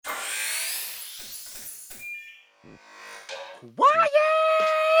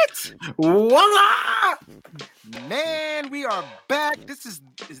Voila! Man, we are back. Is this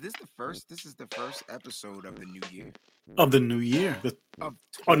the first? This is the first episode of the new year. Of the new year. The Of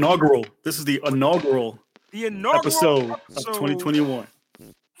inaugural. This is the inaugural episode of 2021.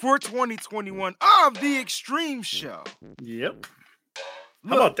 For 2021 of the Extreme Show. Yep.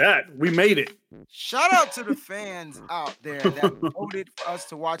 How about that? We made it. Shout out to the fans out there that voted for us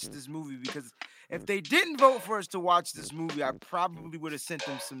to watch this movie, because if they didn't vote for us to watch this movie, I probably would have sent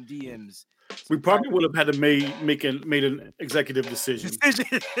them some DMs. We probably would have had to made an executive decision.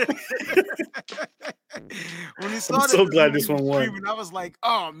 When he saw I'm so glad this one won. I was like,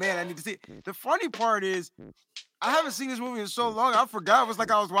 oh man, I need to see it. The funny part is, I haven't seen this movie in so long, I forgot. It was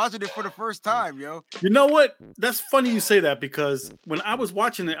like I was watching it for the first time, yo. You know what? That's funny you say that, because when I was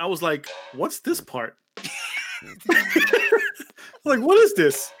watching it, I was like, what's this part? Like, what is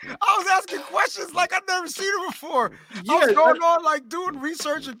this? I was asking questions like I've never seen it before. Yeah, I was going on like doing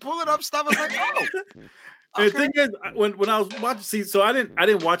research and pulling up stuff. I was like, oh. Okay. The thing is, when I was watching, so I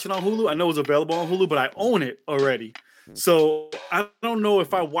didn't watch it on Hulu. I know it was available on Hulu, but I own it already. So I don't know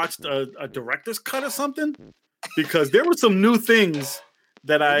if I watched a director's cut or something, because there were some new things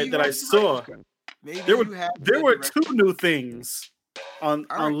that I saw. There were two new things on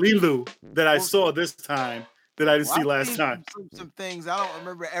Lilu that I saw this time that I didn't see last time. Some things I don't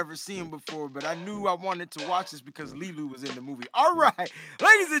remember ever seeing before, but I knew I wanted to watch this because Lilu was in the movie. All right,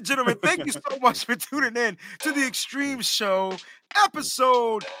 ladies and gentlemen, thank you so much for tuning in to the Extreme Show,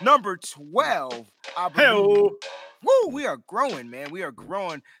 episode number 12. I believe. Woo, we are growing, man. We are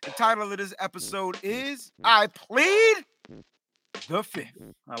growing. The title of this episode is I Plead the Fifth.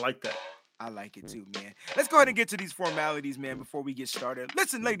 I like that. I like it too, man. Let's go ahead and get to these formalities, man, before we get started.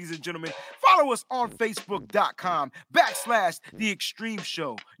 Listen, ladies and gentlemen, follow us on Facebook.com/The Extreme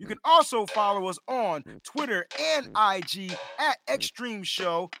Show. You can also follow us on Twitter and IG at Extreme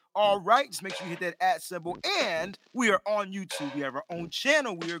Show. All right, just make sure you hit that @ symbol. And we are on YouTube. We have our own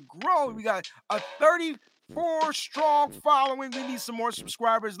channel. We are growing. We got a 34-strong following. We need some more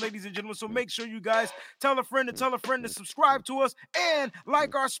subscribers, ladies and gentlemen. So make sure you guys tell a friend to subscribe to us and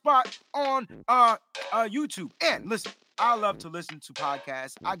like our spot on YouTube. And listen, I love to listen to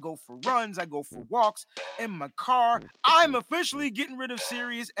podcasts. I go for runs. I go for walks in my car. I'm officially getting rid of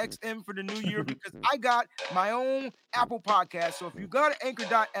Sirius XM for the new year because I got my own Apple podcast. So if you go to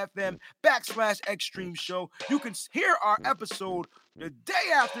anchor.fm/Extreme Show, you can hear our episode the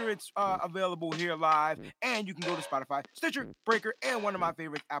day after it's available here live, and you can go to Spotify, Stitcher, Breaker, and one of my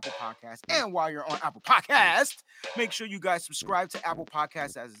favorite Apple Podcasts. And while you're on Apple Podcast, make sure you guys subscribe to Apple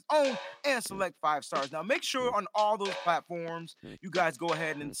Podcasts as its own and select 5 stars. Now, make sure on all those platforms, you guys go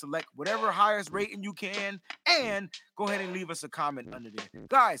ahead and select whatever highest rating you can, and go ahead and leave us a comment under there.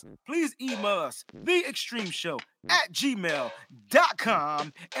 Guys, please email us,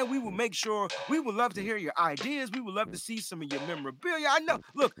 theextremeshow@gmail.com, and we will make sure, we would love to hear your ideas. We would love to see some of your memorabilia. I know,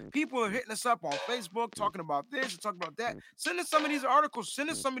 look, people are hitting us up on Facebook, talking about this and talking about that. Send us some of these articles. Send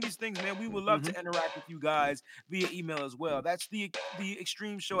us some of these things, man. We would love to interact with you guys via email as well. That's the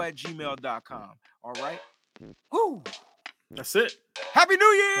extremeshow@gmail.com. All right? Woo! That's it. Happy New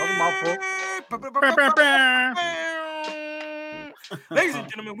Year! Ladies and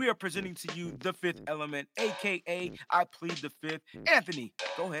gentlemen, we are presenting to you The Fifth Element, a.k.a. I Plead the Fifth. Anthony,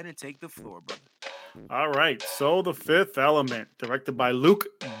 go ahead and take the floor, brother. All right. So The Fifth Element, directed by Luc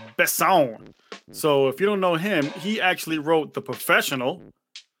Besson. So if you don't know him, he actually wrote The Professional,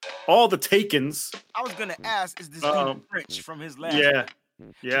 all the Takens. I was going to ask, is this dude French from his last Yeah.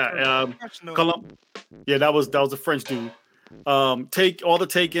 name? Yeah. Yeah, that was a French dude. Take all the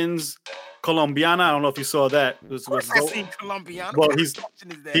Takens, Colombiana. I don't know if you saw that. I've seen Colombiana. Well,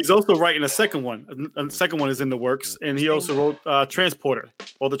 he's also writing a second one. A second one is in the works, and he also wrote Transporter,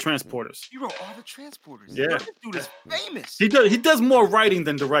 all the Transporters. You wrote all the Transporters. Yeah, this dude is famous. He does more writing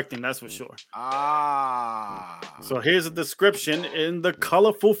than directing. That's for sure. So here's a description. In the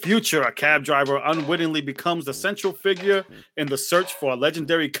colorful future, a cab driver unwittingly becomes the central figure in the search for a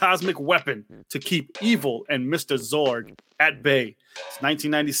legendary cosmic weapon to keep evil and Mr. Zorg at bay. It's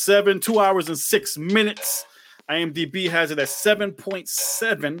 1997, 2 hours and 6 minutes. IMDb has it at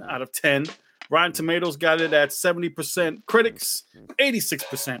 7.7 out of 10. Rotten Tomatoes got it at 70% critics,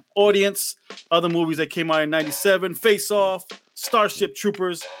 86% audience. Other movies that came out in 97, Face Off, Starship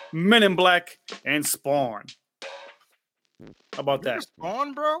Troopers, Men in Black, and Spawn. How about that?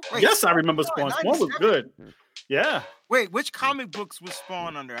 Spawn, bro? Wait, yes, I remember Spawn. Spawn was good. Yeah. Wait, which comic books was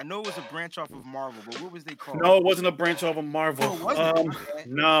Spawn under? I know it was a branch off of Marvel, but what was they called? No, it wasn't a branch off of Marvel. Oh, wasn't it?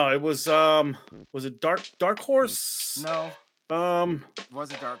 No, it was it Dark Horse? No.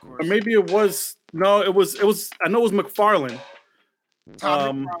 Was it Dark Horse? Or maybe it was. No, it was. I know it was McFarlane.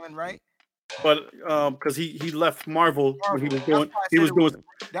 Tom McFarlane, right? But because he left Marvel when he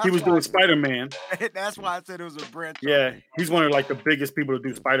was doing Spider-Man. That's why I said it was a branch. Yeah, he's one of like the biggest people to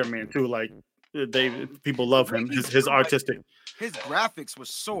do Spider-Man too. Like people love him. His artistic. His graphics was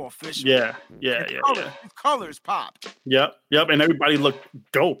so official. Yeah. His colors popped. Yep, and everybody looked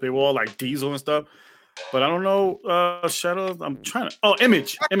dope. They were all like Diesel and stuff. But I don't know. Shadow. I'm trying to. Oh,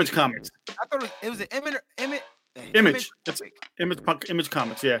 Image Comics. I thought it was an Image. It's Image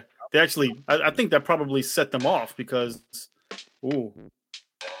Comics. Yeah, they actually. I think that probably set them off because. Ooh,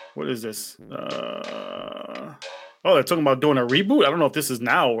 what is this? Oh, they're talking about doing a reboot. I don't know if this is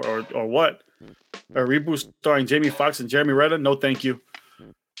now or what. A reboot starring Jamie Foxx and Jeremy Renner. No, thank you.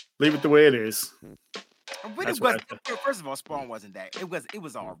 Leave it the way it is. But first of all, Spawn wasn't that. It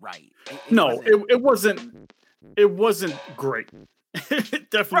was all right. It wasn't great.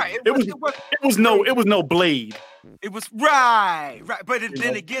 Definitely. Right. It was no Blade. It was right. But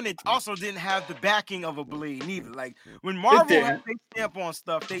then again, it also didn't have the backing of a Blade neither. Like when Marvel had their stamp on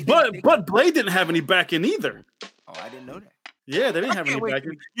stuff, but Blade didn't have any backing either. Oh, I didn't know that. Yeah, they didn't have any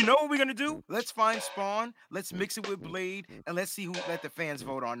backing. You know what we're gonna do? Let's find Spawn. Let's mix it with Blade, and let's see let the fans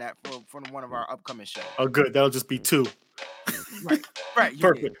vote on that for one of our upcoming shows. Oh, good. That'll just be 2. Right.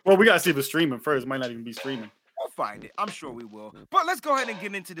 Perfect. Well, we gotta see if it's streaming first. It might not even be streaming. We'll find it. I'm sure we will. But let's go ahead and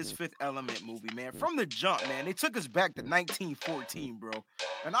get into this Fifth Element movie, man. From the jump, man, they took us back to 1914, bro.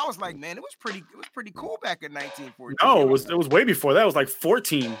 And I was like, man, it was pretty cool back in 1914. No, it was way before that. It was like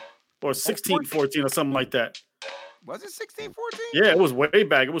 14 or 1614 or something like that. Was it 1614? Yeah, it was way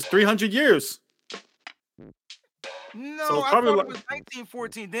back. It was 300 years. No, so I thought it was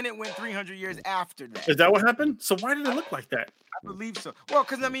 1914. Then it went 300 years after that. Is that what happened? So why did it look like that? I believe so. Well,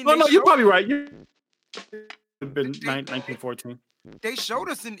 because I mean, no, you're probably right. It's been 1914. They showed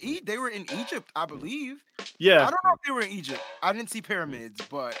us they were in Egypt, I believe. Yeah. I don't know if they were in Egypt. I didn't see pyramids,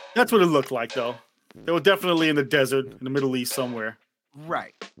 but that's what it looked like, though. They were definitely in the desert in the Middle East somewhere.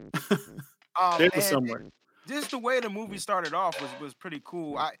 Right. They were somewhere. Just the way the movie started off was pretty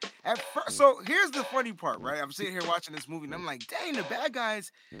cool. So here's the funny part, right? I'm sitting here watching this movie and I'm like, dang, the bad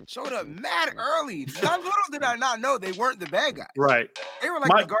guys showed up mad early. Not little did I not know they weren't the bad guys. Right. They were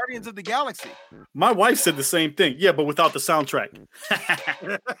like the Guardians of the Galaxy. My wife said the same thing. Yeah, but without the soundtrack.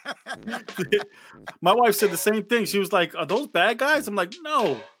 My wife said the same thing. She was like, are those bad guys? I'm like,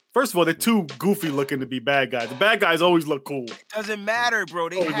 no. First of all, they're too goofy looking to be bad guys. The bad guys always look cool. It doesn't matter, bro.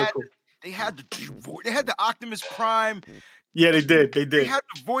 They had the Optimus Prime. Yeah, they did. They had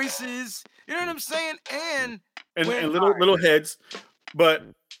the voices. You know what I'm saying? And little heads. But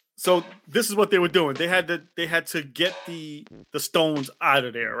so this is what they were doing. They had to get the stones out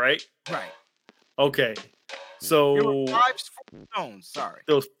of there, right? Right. Okay. So there were 5 stones. Sorry.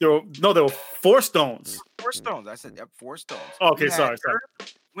 There were 4 stones. 4 stones. I said 4 stones. Okay, sorry.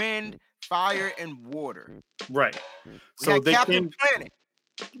 Earth, wind, fire, and water. Right. So they Captain Planet.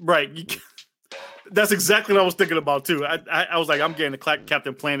 Right. That's exactly what I was thinking about too. I was like, I'm getting the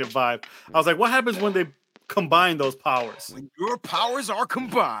Captain Planet vibe. I was like, what happens when they combine those powers? When your powers are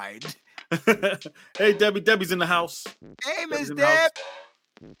combined. Hey, Debbie's in the house. Hey, Miss Deb.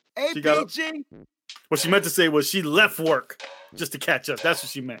 Hey, PG. What she meant to say was she left work just to catch us. That's what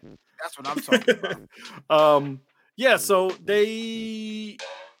she meant. That's what I'm talking about. Yeah, so they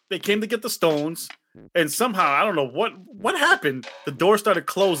came to get the stones, and somehow I don't know what happened. The door started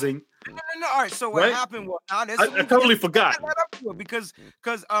closing. No. All right. So what happened? Well, I totally forgot. Because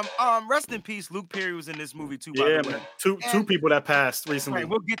rest in peace, Luke Perry was in this movie too. Yeah, man. Two people that passed recently. Right,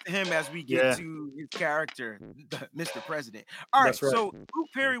 we'll get to him as we get to his character, Mr. President. All right. So Luke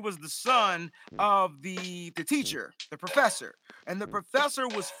Perry was the son of the teacher, the professor, and the professor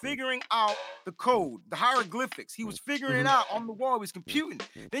was figuring out the code, the hieroglyphics. He was figuring it out on the wall. He was computing.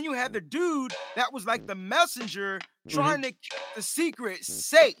 Then you had the dude that was like the messenger trying to keep the secret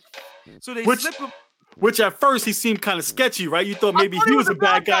safe. So they slip him. Which at first he seemed kind of sketchy, right? You thought maybe he was a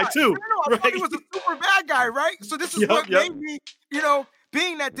bad guy too. No, I thought he was a super bad guy, right? So this is what made me,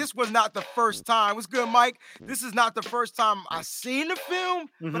 being that this was not the first time. What's good, Mike? This is not the first time I seen the film,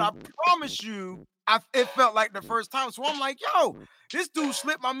 but I promise you, it felt like the first time. So I'm like, yo, this dude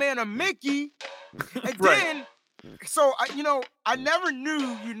slipped my man a Mickey. And then, so, I never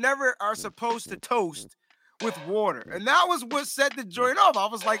knew you never are supposed to toast with water. And that was what set the joint off. I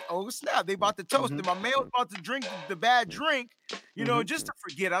was like, oh, snap. They about to toast him. My man was about to drink the bad drink, just to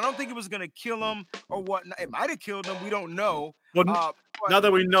forget. I don't think it was going to kill him or whatnot. It might have killed him. We don't know. Well,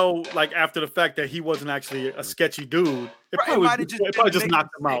 we know, like after the fact that he wasn't actually a sketchy dude, it probably just knocked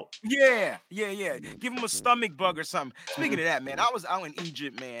him out. Yeah. Give him a stomach bug or something. Speaking of that, man, I was out in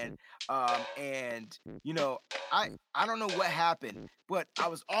Egypt, man, and I don't know what happened, but I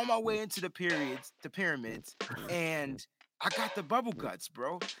was on my way into the pyramids, and I got the bubble guts,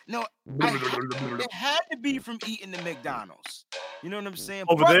 bro. No, it had to be from eating the McDonald's. You know what I'm saying?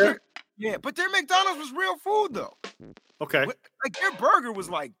 Over there? Yeah, but their McDonald's was real food, though. Okay. Like, their burger was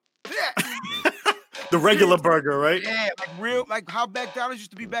like that. The regular burger, right? Yeah, like how McDonald's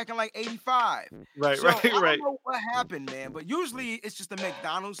used to be back in like 85. Right. I don't know what happened, man, but usually it's just a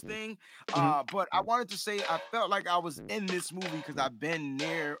McDonald's thing. But I wanted to say I felt like I was in this movie because I've been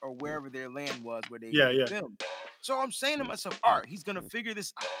near or wherever their land was where they filmed. So I'm saying to myself, all right, he's gonna figure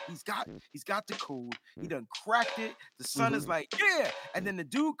this out. He's got the code. He done cracked it. The son is like, yeah, and then the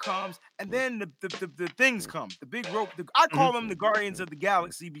dude comes, and then the things come. The big rope. I call them the Guardians of the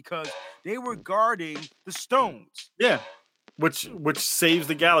Galaxy because they were guarding the stones. Yeah, which saves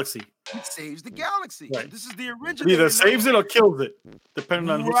the galaxy. It saves the galaxy. Right. This is the original. It either saves it or kills it, depending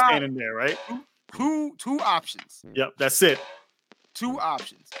on who's standing there, right? Two options. Yep, that's it. Two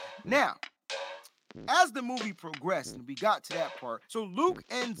options. Now, as the movie progressed and we got to that part, so Luke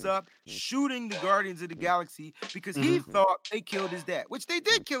ends up shooting the Guardians of the Galaxy because he thought they killed his dad, which they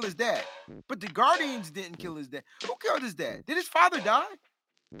did kill his dad, but the Guardians didn't kill his dad. Who killed his dad? Did his father die?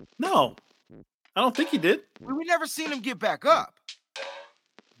 No, I don't think he did. We never seen him get back up.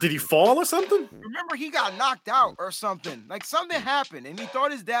 Did he fall or something? Remember, he got knocked out or something. Like something happened and he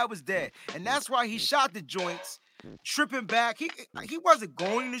thought his dad was dead. And that's why he shot the joints, tripping back. He wasn't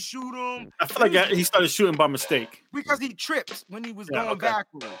going to shoot him. I feel like he started shooting by mistake. Because he tripped when he was going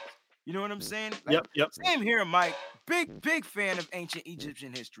backwards. You know what I'm saying? Like, yep. Same here, Mike. Big fan of ancient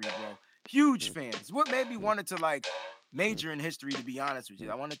Egyptian history, bro. Huge fans. What made me wanted to like major in history, to be honest with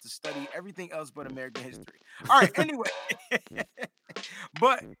you. I wanted to study everything else but American history. All right, anyway.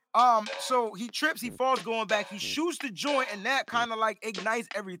 But so he trips, he falls going back, he shoots the joint, and that kind of like ignites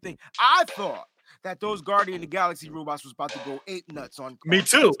everything. I thought that those Guardian of the Galaxy robots was about to go ape nuts on. Me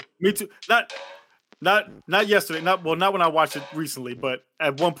too. Not yesterday. Not when I watched it recently, but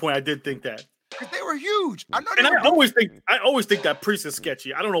at one point I did think that. Because they were huge. I always think that priest is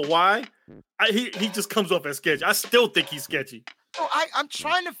sketchy. I don't know why. He just comes off as sketchy. I still think he's sketchy. So I'm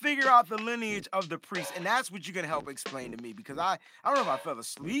trying to figure out the lineage of the priest, and that's what you're gonna help explain to me because I don't know if I fell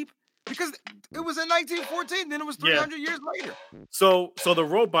asleep because it was in 1914, then it was 300 years later. So the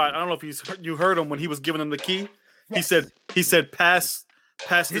robot, I don't know if you heard him when he was giving him the key. Yes. He said pass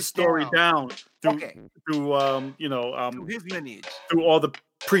the story down through his lineage, through all the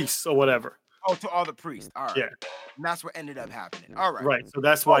priests or whatever. Oh, to all the priests. All right. Yeah. And that's what ended up happening. All right. Right. So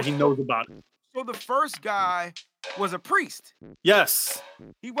that's why he knows about it. So the first guy was a priest. Yes.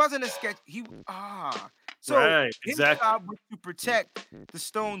 He wasn't a sketch. So right, his job was to protect the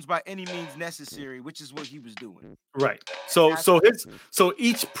stones by any means necessary, which is what he was doing. Right. So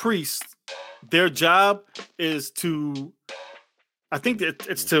each priest, their job is to, I think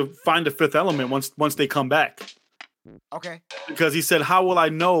it's to find the fifth element once they come back. Okay. Because he said, "How will I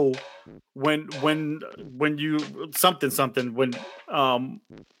know when you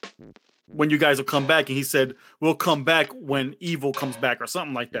when you guys will come back?" And he said, "We'll come back when evil comes back," or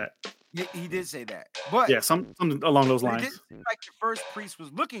something like that. He did say that, but something along those lines. It didn't seem like the first priest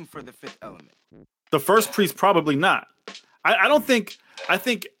was looking for the fifth element. The first priest probably not. I don't think. I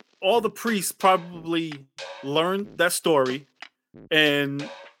think all the priests probably learned that story and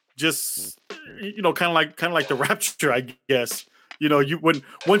just kind of like the rapture, I guess.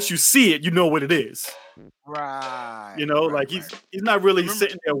 Once you see it, you know what it is. Right. He's not really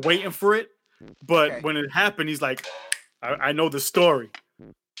sitting there waiting for it, but when it happened, he's like, I know the story.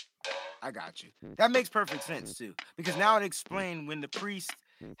 I got you. That makes perfect sense too, because now it explained when the priest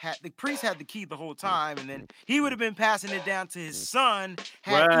had the key the whole time, and then he would have been passing it down to his son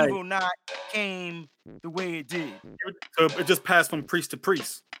had evil not came the way it did. So it just passed from priest to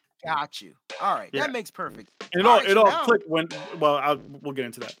priest. Got you. All right, that makes perfect. And it all clicked when. Well, we'll get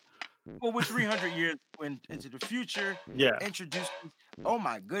into that. Well, with 300 years went into the future, introduced. Oh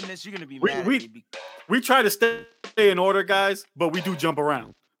my goodness, you're gonna be mad at me. We try to stay in order, guys, but we do jump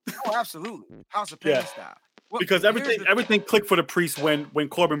around. Oh, absolutely, House of Pain style. Well, because everything clicked for the priest when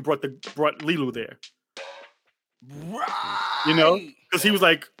Corbin brought Lilu there. Right. Because he was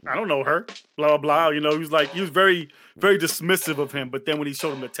like, I don't know her, blah blah. He was very very dismissive of him. But then when he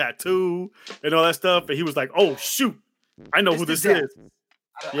showed him the tattoo and all that stuff, and he was like, oh shoot, I know who this is.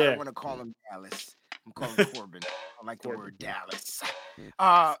 I don't want to call him Dallas. I'm calling him Corbin. I like the word Dallas.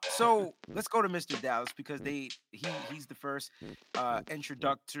 So let's go to Mr. Dallas because he's the first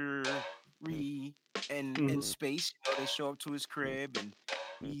introductory in space. You know, they show up to his crib and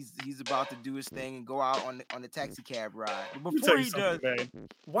he's about to do his thing and go out on the taxi cab ride. But before he does, man,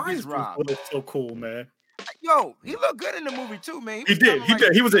 why is Bruce robbed. Willis so cool, man? Yo, he looked good in the movie too, man. He did.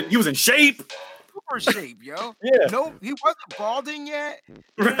 He was in shape. Super shape, yo. Yeah. No, he wasn't balding yet.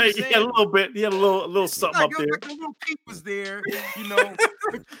 Right. He had a little bit. He had a little something up there. Like a little peak was there, you know.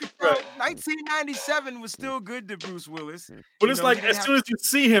 Right. 1997 was still good to Bruce Willis. But it's like as soon as you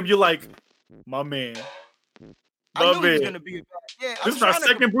see him, you're like, my man. I knew he was gonna be a yeah. This is our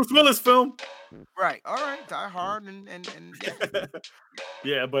second Bruce Willis film. Right. All right. Die Hard and yeah.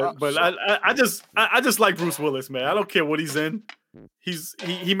 Yeah, but I just like Bruce Willis, man. I don't care what he's in.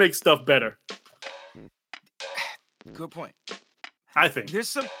 He makes stuff better. Good point. I think there's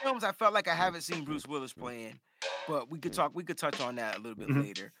some films I felt like I haven't seen Bruce Willis playing, but we could touch on that a little bit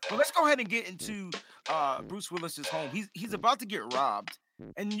later. But let's go ahead and get into Bruce Willis's home. He's about to get robbed.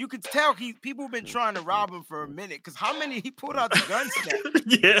 And you could tell people have been trying to rob him for a minute because how many he pulled out the guns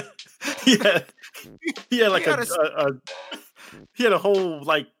yeah. He had a whole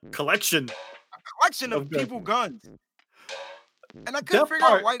like collection. Of people guns. And I couldn't figure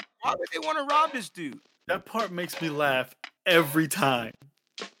out why would they want to rob this dude? That part makes me laugh every time.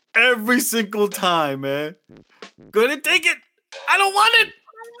 Every single time, man. Go ahead and take it. I don't want it.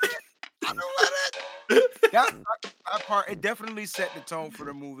 I don't want it. That part, it definitely set the tone for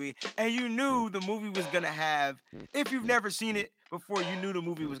the movie. And you knew the movie was going to have, if you've never seen it before, you knew the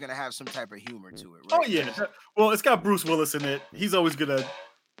movie was going to have some type of humor to it, right? Oh, yeah. Well, it's got Bruce Willis in it. He's always going to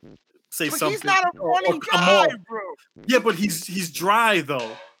say something. He's not a funny guy, bro. Yeah, but he's dry,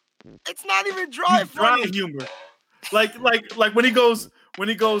 though. It's not even dry humor. Like when he goes,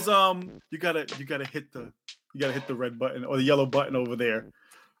 you gotta hit the red button or the yellow button over there.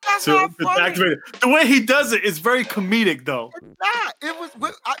 That's not funny. The way he does it is very comedic, though. It's not. It was.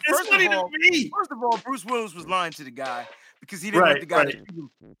 It's funny to me. First of all, Bruce Willis was lying to the guy because he didn't want the guy to shoot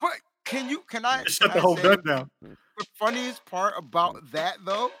him. But can I shut the whole gun down? The funniest part about that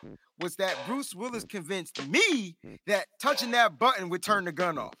though was that Bruce Willis convinced me that touching that button would turn the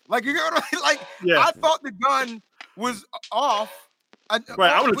gun off. Like you know what I mean? Like I thought the gun was off. I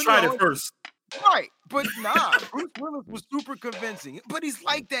would have tried it first. Right, but nah, Bruce Willis was super convincing. But he's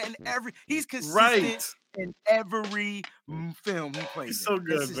like that he's consistent in every film he plays. He's so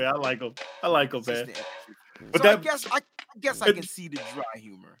good, man. I like him, man. But so I guess I can see the dry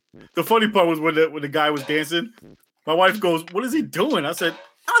humor. The funny part was when the guy was dancing. My wife goes, "What is he doing?" I said,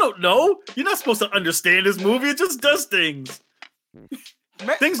 "I don't know. You're not supposed to understand this movie. It just does things.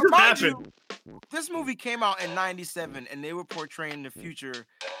 Things just happen." This movie came out in '97, and they were portraying the future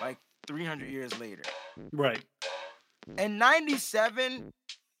like 300 years later. Right. In '97,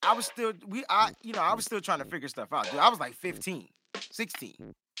 I was still trying to figure stuff out. Dude, I was like 15,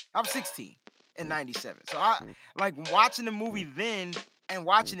 16. I was 16 in '97. So I like watching the movie then and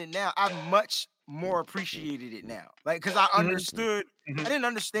watching it now. I much more appreciated it now. Like, because I understood. I didn't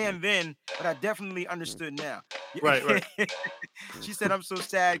understand then, but I definitely understood now. Right. She said, "I'm so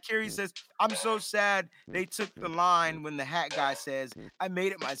sad." Carrie says, "I'm so sad they took the line when the hat guy says, 'I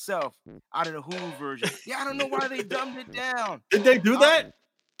made it myself' out of the Hulu version." Yeah, I don't know why they dumbed it down. Did they do that?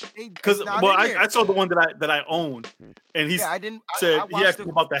 Because I saw the one that I owned, and he said he asked me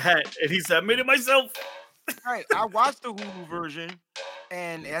about the hat, and he said, "I made it myself." Right, I watched the Hulu version,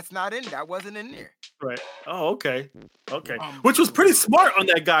 and that wasn't in there. Right. Oh, okay. Which was pretty smart on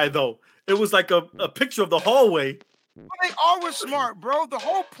that guy, though. It was like a picture of the hallway. Well, they all were smart, bro. The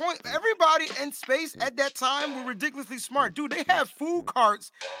whole point, everybody in space at that time were ridiculously smart. Dude, they had food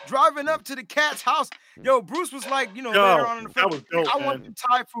carts driving up to the cat's house. Yo, Bruce was like, later on in the film, I want the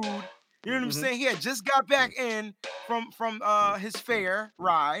Thai food. You know what I'm saying? He had just got back in from his fair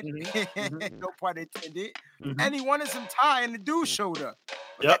ride. No pun intended. And he wanted some Thai, and the dude showed up.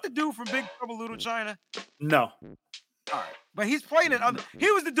 Was that the dude from Big Trouble Little China? No. All right. But he's playing it.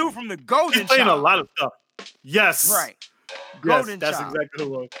 He was the dude from the Golden Child. He's playing a lot of stuff. Yes. Right. Golden Child. That's exactly who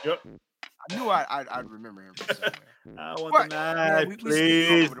it was. Yep. I knew I'd remember him from somewhere. I want the knife,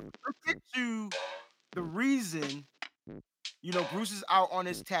 please. Let's get to the reason, Bruce is out on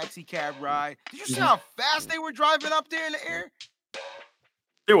his taxi cab ride. Did you see how fast they were driving up there in the air?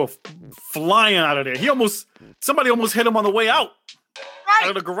 They were flying out of there. Somebody almost hit him on the way out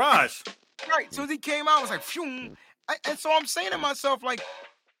of the garage. Right. So he came out, was like, phew. And so I'm saying to myself, like,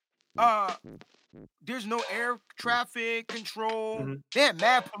 there's no air traffic control. They had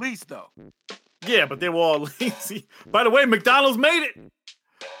mad police, though. Yeah, but they were all lazy. By the way, McDonald's made it.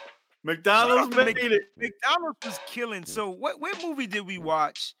 McDonald's made it. McDonald's was killing. So what movie did we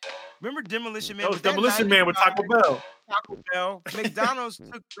watch? Remember Demolition Man? That was Demolition Man with Taco Bell. Taco Bell. McDonald's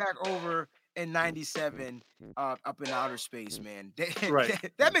took back over in 97 up in outer space, man.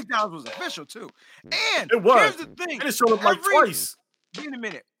 That McDonald's was official too. And it was. Here's the thing. And it showed up like twice. Wait a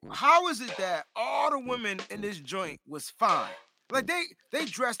minute. How is it that all the women in this joint was fine? Like they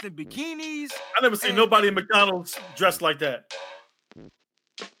dressed in bikinis. I never seen nobody in McDonald's dressed like that.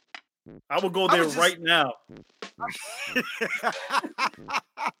 I will go there right now.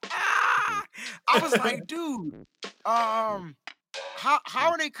 I was like, dude, how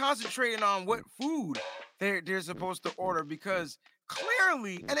are they concentrating on what food they're supposed to order? Because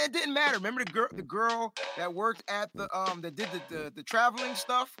clearly, and it didn't matter. Remember the girl that worked at the that did the traveling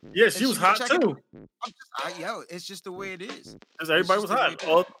stuff? Yeah, she was hot too. It's just the way it is. Because everybody was hot.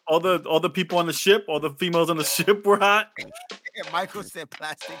 All the people on the ship, all the females on the ship were hot. Michael said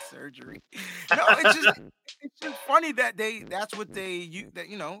plastic surgery. No, it's just funny that that's what the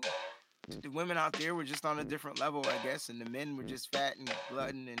women out there were just on a different level, I guess, and the men were just fat and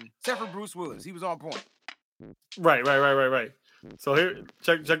glutton, and except for Bruce Willis, he was on point. Right. So here,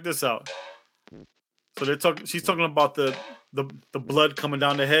 check this out. So she's talking about the blood coming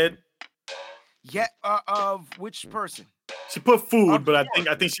down the head. Yeah, of which person? She put food, but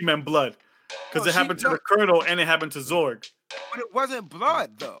I think she meant blood. Because it happened to the Colonel and it happened to Zorg. But it wasn't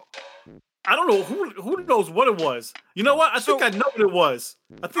blood, though. I don't know who knows what it was. You know what? I think I know what it was.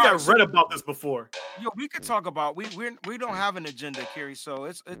 I think I read about this before. Yo, we could talk about we don't have an agenda, Kerry, so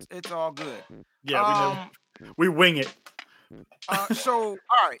it's all good. Yeah, we wing it. So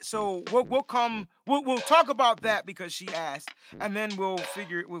all right, so we'll talk about that because she asked, and then we'll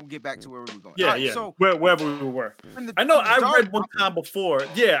get back to where we were going. Yeah, right, yeah. So wherever we were. I know I read one time before.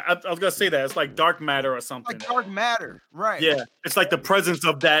 Yeah, I was gonna say that it's like dark matter or something. Like dark matter, right? Yeah, it's like the presence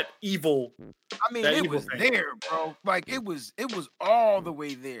of that evil. I mean, it was there, bro. Like it was all the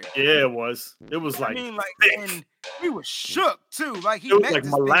way there. Yeah, it was. It was like. I mean, like, and we were shook too. Like it was like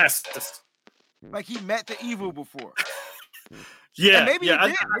molasses. Like he met the evil before. Yeah, and maybe yeah, he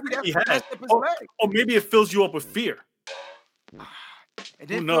did. Maybe that's or maybe it fills you up with fear. It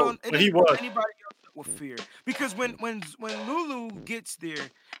didn't but he was. Anybody else with fear, because when Lulu gets there,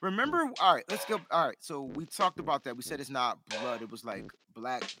 remember? All right, let's go. All right, so we talked about that. We said it's not blood; it was like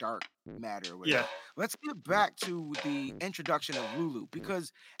black dark matter. Or whatever. Yeah. Let's get back to the introduction of Lulu,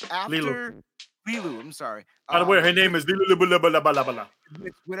 because after Lilu, I'm sorry. By the way, her name is Lilu.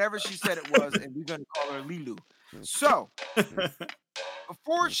 Whatever she said it was, and we're gonna call her Lilu. So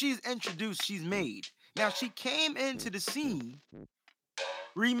before she's introduced, she's made. Now she came into the scene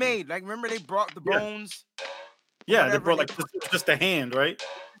remade. Like, remember they brought the bones? Yeah, they brought like just the hand, right?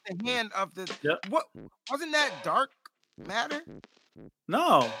 The hand of the what wasn't that dark matter?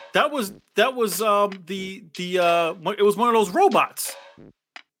 No, that was it was one of those robots.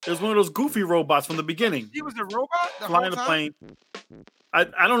 It was one of those goofy robots from the beginning. She was a robot flying the plane.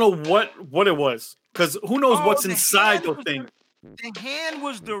 I don't know what it was, because who knows what's inside those things. The hand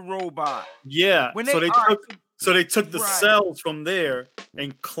was the robot. Yeah. So they took the cells from there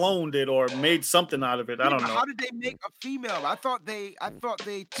and cloned it or made something out of it. I don't know. How did they make a female? I thought they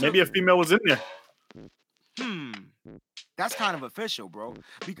took... Maybe a female was in there. That's kind of official, bro.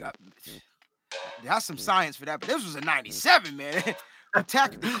 Because that's some science for that. But this was a 97, man.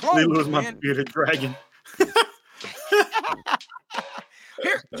 Attack the clones, was my bearded dragon.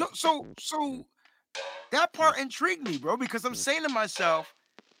 Here, so that part intrigued me, bro, because I'm saying to myself,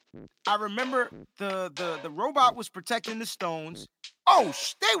 I remember the robot was protecting the stones. Oh,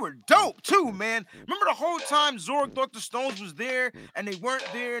 they were dope too, man. Remember the whole time Zorg thought the stones was there and they weren't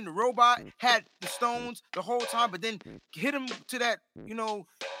there, and the robot had the stones the whole time, but then hit him to that,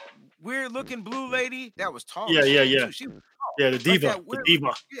 weird looking blue lady that was tall. Yeah. She was tall. Yeah, the diva. The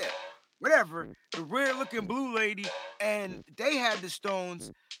diva. Yeah. Whatever, the weird looking blue lady, and they had the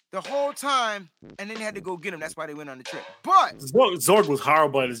stones the whole time, and then they had to go get them. That's why they went on the trip. But Zorg was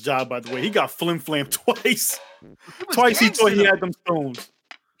horrible at his job, by the way. He got flim-flam twice. Twice he thought he had them stones.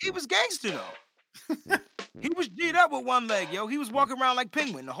 He was gangster though. He was G'd up with one leg, yo. He was walking around like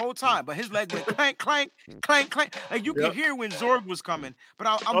Penguin the whole time, but his leg went clank, clank, clank, clank. Like you could hear when Zorg was coming. But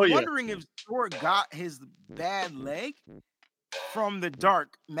I'm wondering if Zorg got his bad leg from the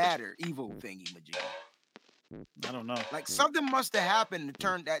dark matter evil thingy majiggy. I don't know. Like something must have happened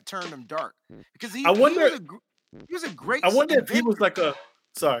to turn him dark, because he was a great. I wonder if he was like a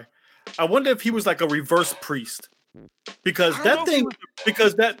I wonder if he was like a reverse priest, because that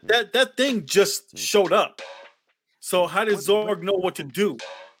thing just showed up. So how did Zorg know what to do?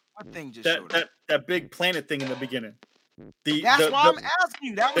 What thing just showed up? That big planet thing in the beginning. That's why I'm asking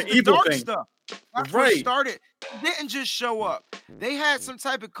you. That was the dark stuff. That's what started. It didn't just show up. They had some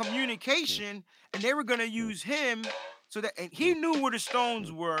type of communication, and they were gonna use him so that, and he knew where the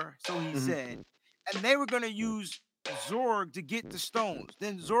stones were, so he said, and they were gonna use Zorg to get the stones.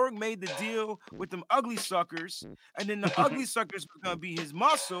 Then Zorg made the deal with them ugly suckers, and then the ugly suckers was gonna be his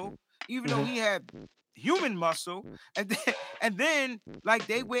muscle, even though he had human muscle, and then like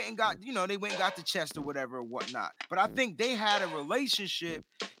they went and got, they went and got the chest or whatever or whatnot. But I think they had a relationship,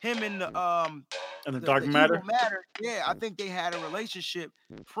 him and the dark matter. Yeah, I think they had a relationship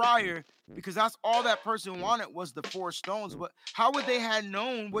prior, because that's all that person wanted was the 4 stones. But how would they have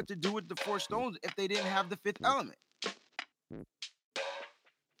known what to do with the 4 stones if they didn't have the 5th element?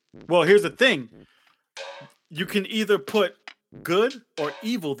 Well, here's the thing. You can either put good or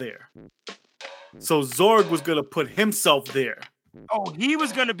evil there. So Zorg was going to put himself there. Oh, he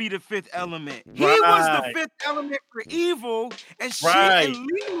was going to be the 5th element. He was the 5th element for evil, and she and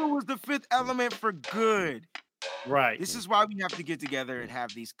Lila was the 5th element for good. Right. This is why we have to get together and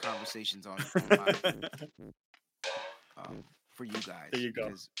have these conversations on for you guys. There you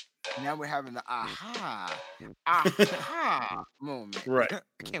go. Now we're having the aha moment. Right. I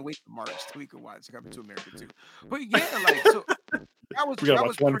can't wait to March till we can watch Coming to America too. But yeah, like, so that was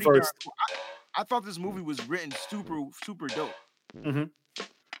pretty first. Cool. I thought this movie was written super dope.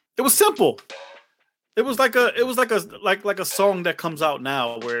 It was simple. It was like a song that comes out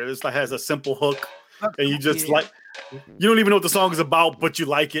now where it has a simple hook, and you just you don't even know what the song is about, but you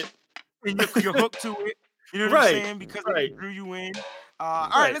like it, and you're hooked to it. You know what I'm saying? Because it drew you in. All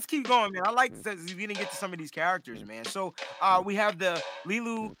right, let's keep going, man. I like that we didn't get to some of these characters, man. So we have the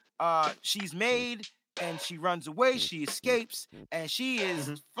Lilu. She's made, and she runs away. She escapes, and she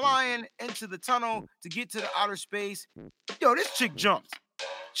is flying into the tunnel to get to the outer space. Yo, this chick jumped.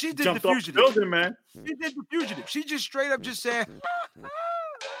 She did jumped the fugitive, off the building, man. She did the fugitive. She just straight up just said,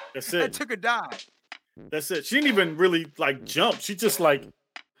 "That's it." And took a dive. That's it. She didn't even really jump. She just dropped.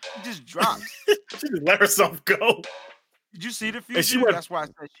 She just let herself go. Did you see the fugitive? That's why I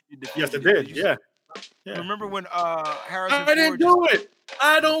said she did the fugitive. Yes, I did. Yeah. Remember when Harrison? I didn't do it.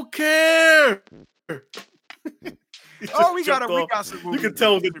 I don't care. Oh, we got some movies. You can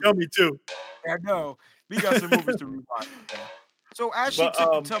tell the dummy too. I know. We got some movies to rewatch. So as she took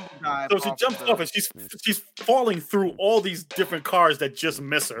the tumble dive, so she jumps off and she's falling through all these different cars that just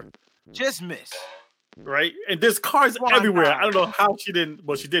miss her. Just miss. Right? And there's cars everywhere. I don't know how she didn't.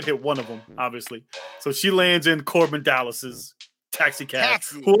 Well, she did hit one of them, obviously. So she lands in Corbin Dallas's taxi cab,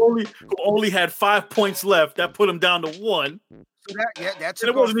 who only had 5 points left. That put him down to 1. So that's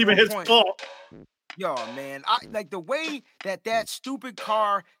it wasn't even his fault. Yo, man, I like the way that stupid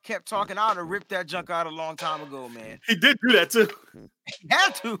car kept talking. I'd have ripped that junk out a long time ago, man. He did do that too. He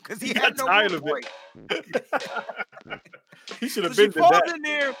had to, because he had no tired of it. He should have been in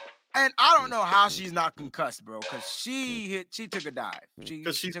there, and I don't know how she's not concussed, bro. Because she took a dive.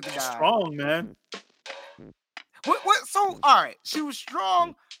 Because she's took a dive. Strong, man. What? So all right, she was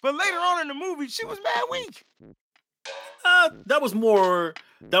strong, but later on in the movie, she was mad weak.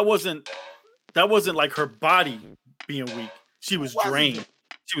 That wasn't like her body being weak. She was drained.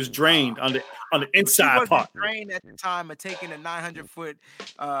 She was drained on the inside part. Drained at the time of taking a 900-foot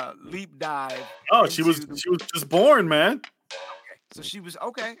leap dive. Oh, she was just born, man. Okay, so she was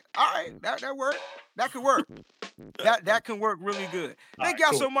okay. All right, that worked. That could work. That can work really good. Thank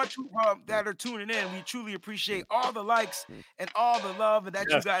y'all so much that are tuning in. We truly appreciate all the likes and all the love that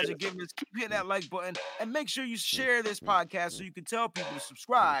you guys are giving us. Keep hitting that like button, and make sure you share this podcast so you can tell people to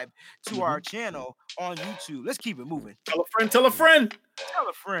subscribe to our channel on YouTube. Let's keep it moving. Tell a friend. Tell a friend. Tell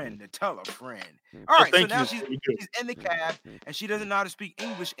a friend to tell a friend. All right, so now she's in the cab, and she doesn't know how to speak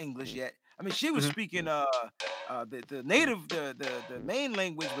English yet. I mean, she was speaking the native, the main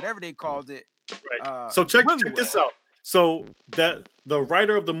language, whatever they called it. Right. So check this out. So that the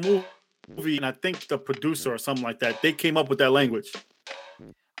writer of the movie, and I think the producer or something like that, they came up with that language.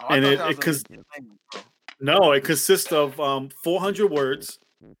 And it consists of 400 words,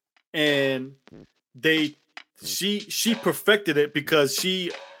 and she perfected it because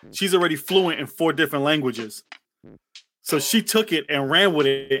she's already fluent in 4 different languages. So she took it and ran with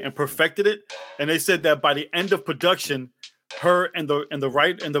it and perfected it. And they said that by the end of production, her and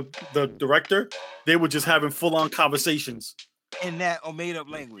the director, they were just having full-on conversations in that made up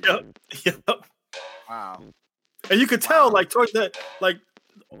language. Yep. Wow. And you could tell towards that,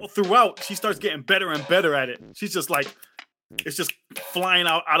 throughout, she starts getting better and better at it. She's just it's just flying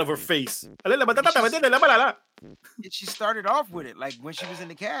out of her face. And she started off with it when she was in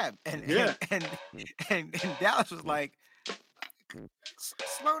the cab, and Dallas was like,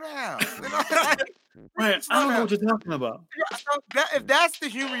 Slow down. Right, I don't know what you're talking about. Yeah, so if that's the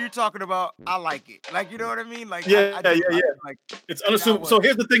humor you're talking about, I like it. Like, you know what I mean? Like, Yeah. like It's unassuming. So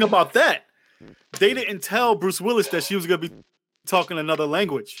here's the thing about that. They didn't tell Bruce Willis that she was going to be talking another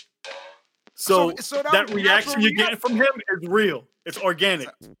language. So that reaction you're getting from him is real. It's organic.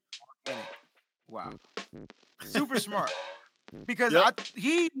 Wow. Super smart. Because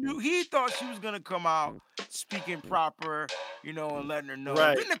he thought she was going to come out speaking proper, you know, and letting her know.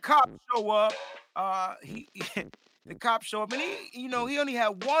 Right. Then the cops show up. The cops show up, and he only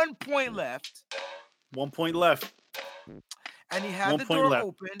had 1 point left. 1 point left. And he had the door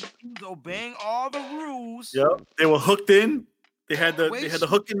open. He was obeying all the rules. Yep. They were hooked in. They had the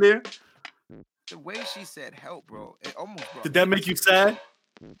hook in there. The way she said help, bro, it almost brought Did that make you sad?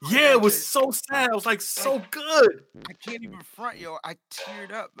 Yeah, it was so sad. I was like, so good. I can't even front, yo. I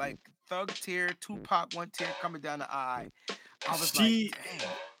teared up, like thug tear, Tupac, one tear coming down the eye. I was like,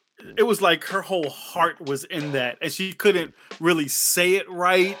 dang. It was like her whole heart was in that, and she couldn't really say it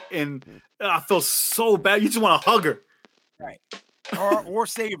right, and I felt so bad. You just want to hug her, right? Or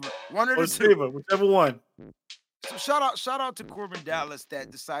save her, one or the two. Save her, whichever one. So shout out to Corbin Dallas that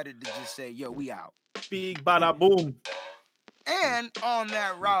decided to just say, "Yo, we out." Big bada boom. And on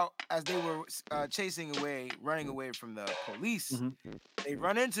that route, as they were running away from the police, they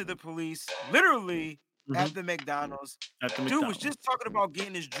run into the police literally at the McDonald's. Dude was just talking about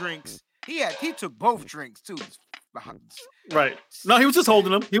getting his drinks. He took both drinks too. Right. No, he was just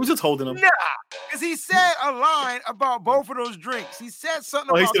holding them. Nah, because he said a line about both of those drinks. He said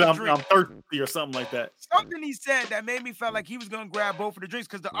something about the drink. I'm thirsty or something like that. Something he said that made me feel like he was going to grab both of the drinks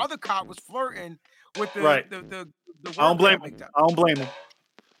because the other cop was flirting with the I don't blame him. I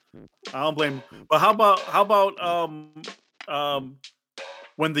don't blame him. But how about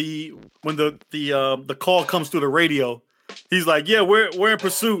when the call comes through the radio, he's like, yeah, we're in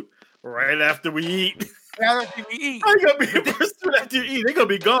pursuit right after we eat. Right after we eat. How you gonna be in pursuit after you eat? They're gonna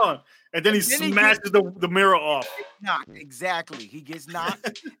be gone. And then he smashes the mirror off. Exactly. He gets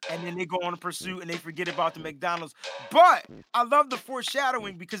knocked, and then they go on a pursuit, and they forget about the McDonald's. But I love the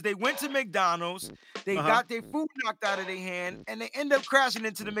foreshadowing because they went to McDonald's, they got their food knocked out of their hand, and they end up crashing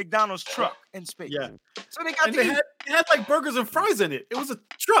into the McDonald's truck in space. Yeah. So they got they had like burgers and fries in it. It was a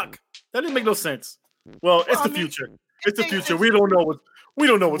truck. That didn't make no sense. Well, it's the future. It's the future. We don't know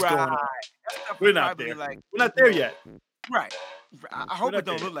what's going on. We're not there. We're not there yet. Right. I hope it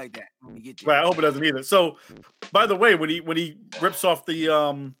don't look like that when we get there. Right, I hope it doesn't either. So, by the way, when he rips off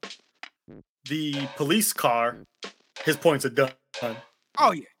the police car, his points are done.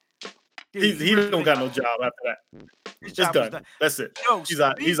 Oh yeah, dude, he don't got no job after that. It's done. That's it. Yo,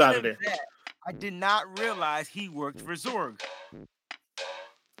 he's out of there. I did not realize he worked for Zorg.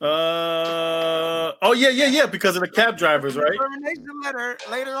 Oh yeah, because of the cab drivers, right? Termination letter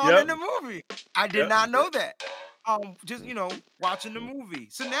later on in the movie. I did not know that. Just watching the movie.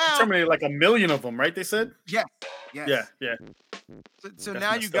 So now terminated like 1 million of them, right? They said. Yes. Yeah. So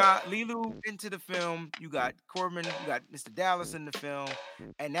now you got Lilu into the film. You got Corbin. You got Mr. Dallas in the film,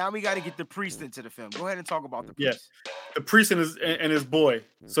 and now we got to get the priest into the film. Go ahead and talk about the priest. Yes, the priest and his boy.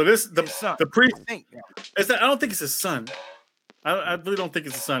 So his son. The priest. I don't think it's his son. I really don't think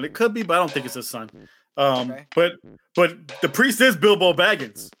it's his son. It could be, but I don't think it's his son. But the priest is Bilbo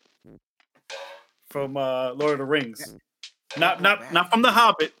Baggins from Lord of the Rings. Not from the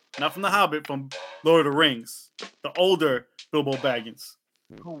Hobbit. Not from the Hobbit. From Lord of the Rings. The older Bilbo Baggins.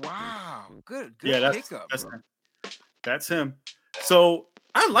 Oh wow! Good. Yeah, pickup. That's him. So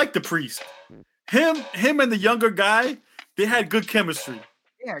I like the priest. Him and the younger guy. They had good chemistry.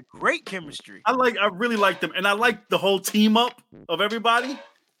 Yeah, great chemistry. I really liked them, and I liked the whole team up of everybody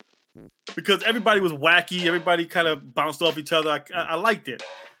because everybody was wacky. Everybody kind of bounced off each other. I liked it.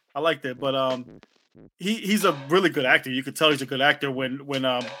 But he's a really good actor. You could tell he's a good actor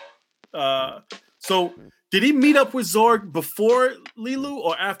so did he meet up with Zorg before Lilu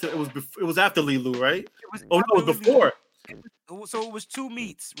or after? It was after Lilu, right? It was before. So it was two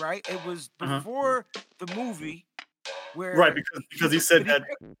meets, right? It was before the movie. Right, because he said that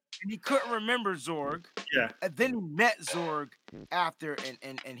he couldn't remember Zorg. Yeah, and then he met Zorg after,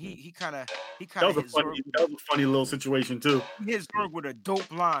 and he kind of that was a funny little situation too. He hit Zorg with a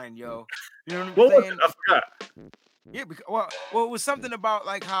dope line, yo. You know what I'm saying? I forgot. Yeah, because well, it was something about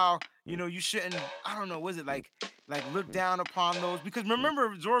like how you shouldn't. I don't know. Was it like look down upon those? Because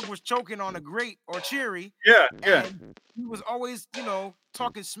remember, Zorg was choking on a grate or cherry. Yeah. He was always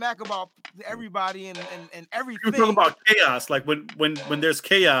talking smack about everybody and everything. He was talking about chaos, like when there's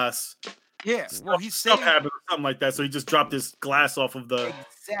chaos, Yeah, well, he stuff saved happened or something like that. So he just dropped this glass off of the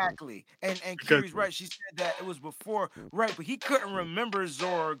exactly. And because Kiri's right. She said that it was before, right? But he couldn't remember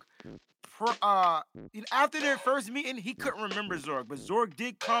Zorg. After their first meeting, he couldn't remember Zorg, but Zorg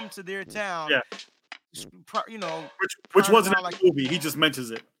did come to their town. yeah, You know, which wasn't around in the movie. He just mentions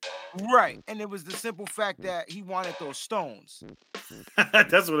it. right, and it was the simple fact that he wanted those stones.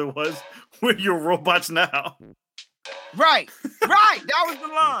 That's what it was. We're your robots now. Right, right. That was the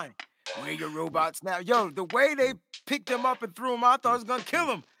line. We're your robots now. Yo, the way they picked him up and threw him out, I thought it was gonna kill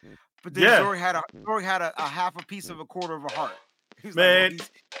him. But then Zorg had a half a piece of a quarter of a heart. He was man,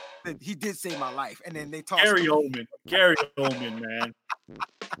 like, well, he did save my life. And then they tossed Gary Oldman. Gary Oldman, man.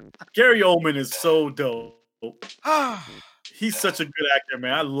 Gary Oldman is so dope. He's such a good actor,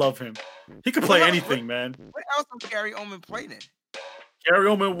 man. I love him. He could play anything, man. What else was Gary Oldman played in? Gary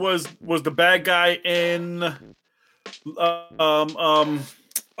Oldman was the bad guy in the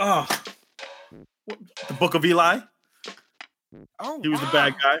Book of Eli. Oh, he was the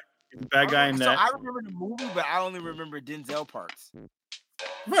bad guy. He was the bad guy in that. So I remember the movie, but I only remember Denzel parts.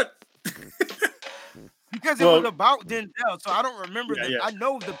 What? Because it was about Denzel, so I don't remember that. Yeah. I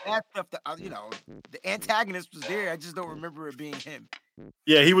know the bad stuff that the antagonist was there. I just don't remember it being him.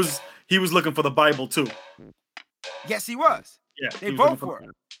 Yeah, he was looking for the Bible too. Yes, he was. Yeah, they both were.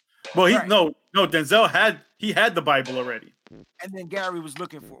 Well, no, Denzel had the Bible already, and then Gary was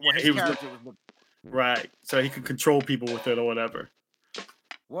looking for. Well, his character was looking. Right, so he could control people with it or whatever.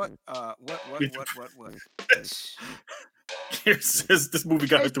 What? Here says this movie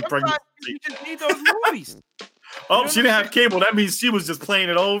got her through pregnancy. You just need those movies. Oh, she didn't have cable. That means she was just playing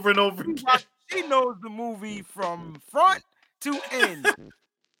it over and over again. She knows the movie from front to end.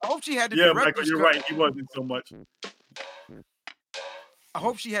 I hope she had the director's Michael, you're cut. Right. He wasn't so much. I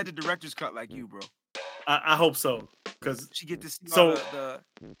hope she had the director's cut like you, bro. I hope so, because she get to see the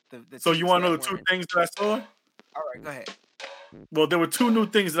So you want to know the two things that I saw? All right, go ahead. Well, there were two new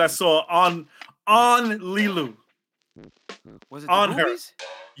things that I saw on Lilu. Was it the movies? Her?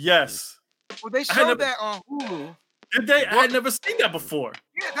 Yes. Well, they showed that on Hulu. Did they? I had never seen that before.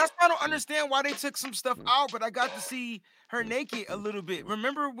 Yeah, that's why I don't understand why they took some stuff out, but I got to see her naked a little bit.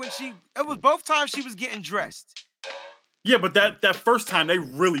 Remember when it was both times she was getting dressed. Yeah, but that first time they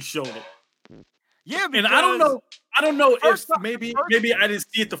really showed it. Yeah, and I don't know if maybe I didn't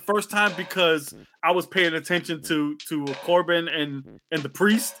see it the first time because I was paying attention to Corbin and the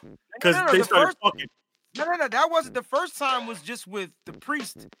priest because they started talking. No. That wasn't the first time. Was just with the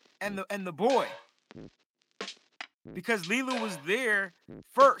priest and the boy, because Lilu was there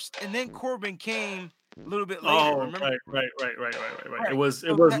first, and then Corbin came a little bit later. Oh, remember? Right. It was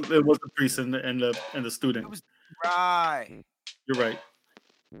the priest and the student. It was right.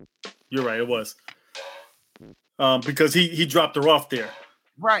 You're right. It was because he dropped her off there.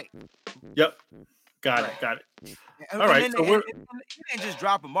 Right. Yep. Got it. All right, so he didn't just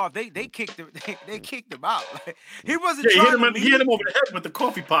drop him off. They kicked him. They kicked him out. Like, he wasn't. Yeah, he hit him over the head with the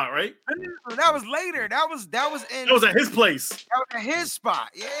coffee pot, right? That was later. That was at his place. That was at his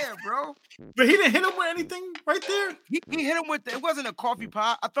spot. Yeah, bro. But he didn't hit him with anything right there. He hit him with. It wasn't a coffee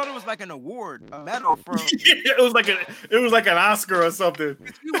pot. I thought it was like an award, a medal from. Yeah, it was like an Oscar or something.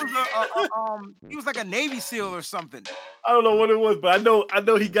 He was like a Navy SEAL or something. I don't know what it was, but I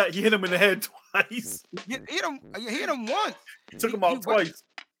know he hit him in the head twice. He hit him once. Took him out twice.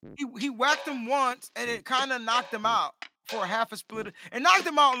 He whacked him once, and it kind of knocked him out for a half a split. It knocked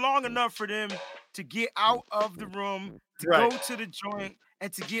him out long enough for them to get out of the room, to go to the joint,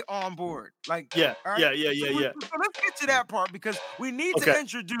 and to get on board. Like, yeah. So let's get to that part because we need to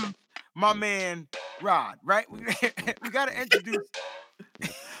introduce my man Rod. Right? We got to introduce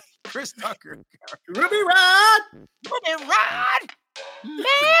Chris Tucker. Ruby Rod, man.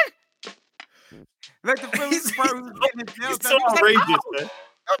 Like the first part who was getting his nails done. So outrageous, man.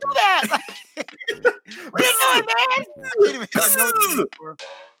 Don't do that. What are you doing, man?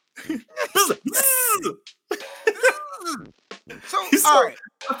 Right.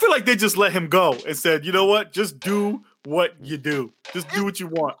 I feel like they just let him go and said, you know what? Just do what you do. Just do what you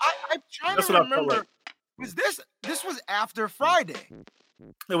want. I'm trying to remember. Was this was after Friday?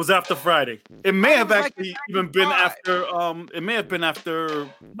 It was after Friday. It may have actually even been after. It may have been after.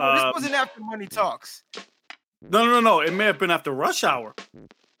 No, this wasn't after Money Talks. No. It may have been after Rush Hour.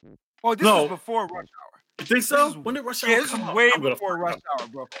 Oh, this was before Rush Hour. You think so? When did Rush Hour? Yeah, this is way before Rush Hour,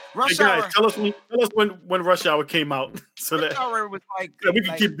 bro. Rush Hour. Tell us when Rush Hour came out, so Rush Hour was like we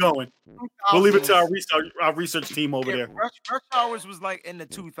can keep going. We'll leave it to our research team over there. Rush Hours was like in the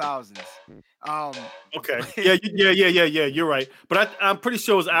 2000s. Okay. Yeah. You're right, but I'm pretty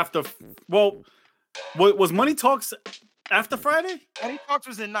sure it was after. Well, was Money Talks After Friday? Money Talks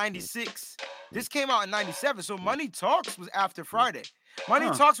was in 96. This came out in 97. So Money Talks was after Friday. Money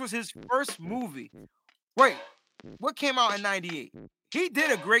Talks was his first movie. Wait, what came out in 98? He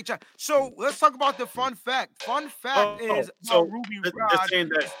did a great job. So let's talk about the fun fact. Fun fact is so Ruby they're Rod. saying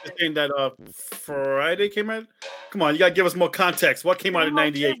that Friday came out. Come on, you gotta give us more context. What came out in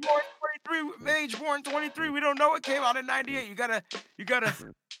 98? Age born 23. We don't know what came out in 98. You gotta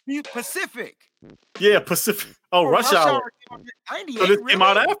be Pacific. Yeah, Pacific. Oh, Rush Hour. Came out in 98. So this really? came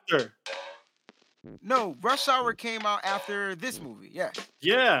out after. No, Rush Hour came out after this movie. Yeah.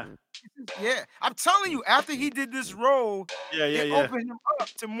 Yeah. Yeah. I'm telling you, after he did this role, it opened him up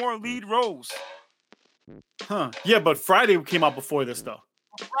to more lead roles. Huh. Yeah, but Friday came out before this though.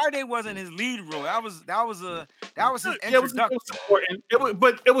 Friday wasn't his lead role. That was his introduction.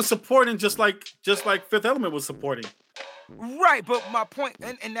 It was supporting just like Fifth Element was supporting. Right, but my point,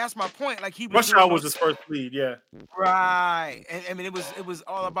 and that's my point. Like he was Rush Hour was his first lead, yeah. Right, and I mean it was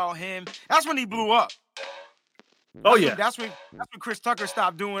all about him. That's when he blew up. That's when Chris Tucker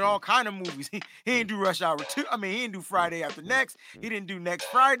stopped doing all kind of movies. He didn't do Rush Hour 2. I mean, he didn't do Friday After Next. He didn't do Next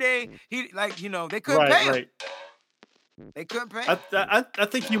Friday. He they couldn't pay him. They couldn't pay him. I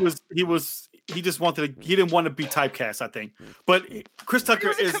think he didn't want to be typecast, I think. But Chris Tucker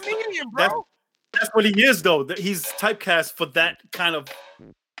is a comedian, bro. That's what he is, though. He's typecast for that kind of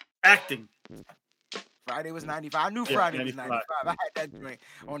acting. Friday was 95. I knew Friday was 95. I had that joint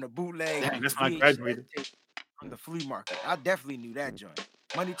on the bootleg. Dang, that's when I graduated. From the flea market. I definitely knew that joint.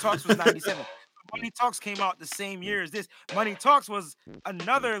 Money Talks was 97. Money Talks came out the same year as this. Money Talks was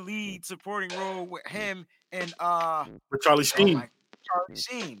another lead supporting role with him and with Charlie Sheen. Charlie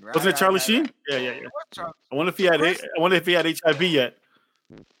Sheen, right? Wasn't it Charlie Sheen? Yeah. I wonder if he had HIV yet.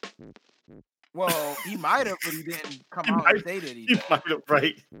 Well, he might have, but he didn't come out and say that he might have,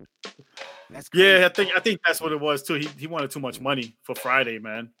 right? That's crazy. Yeah, I think that's what it was too. He wanted too much money for Friday,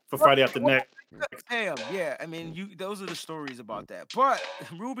 man. For Friday After Next. Damn, yeah. I mean, those are the stories about that. But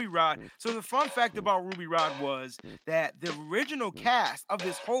Ruby Rod. So the fun fact about Ruby Rod was that the original cast of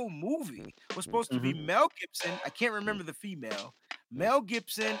this whole movie was supposed to be Mel Gibson. I can't remember the female. Mel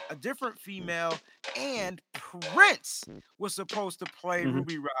Gibson, a different female, and Prince was supposed to play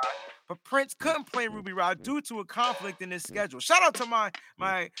Ruby Rod, but Prince couldn't play Ruby Rod due to a conflict in his schedule. Shout out to my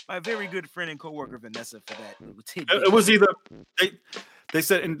very good friend and coworker Vanessa for that. It was either they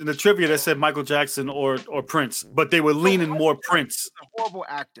said in the trivia they said Michael Jackson or Prince, but they were leaning more Prince. He's a horrible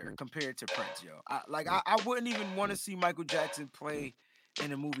actor compared to Prince, yo. I wouldn't even want to see Michael Jackson play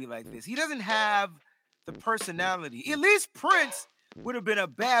in a movie like this. He doesn't have the personality. At least Prince would have been a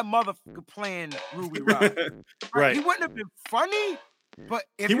bad motherfucker playing Ruby Rod. Right. He wouldn't have been funny, but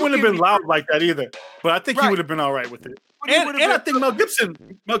he wouldn't have been loud like that either. But I think he would have been all right with it. And I think Mel Gibson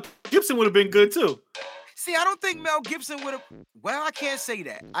would have been good too. See, I don't think Mel Gibson would have. Well, I can't say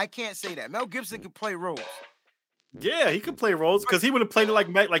that. Mel Gibson could play roles. Yeah, he could play roles because he would have played it like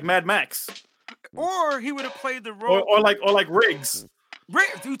Mad Max, or he would have played the role, or like Riggs.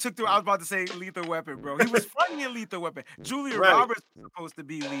 Dude took through. I was about to say Lethal Weapon, bro. He was funny in Lethal Weapon. Julia Roberts was supposed to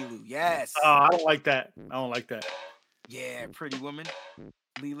be Lilu. Yes. I don't like that. Yeah, Pretty Woman.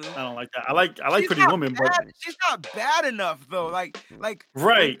 Lilu. I don't like that. I like Pretty Woman, but she's not bad enough though. Like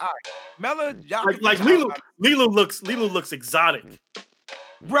right. Mela, like Lilu looks exotic.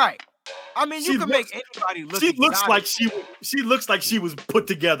 Right. I mean, you can make anybody look. She exotic. looks like she was put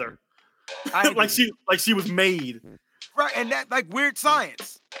together. like she was made. Right, and that like Weird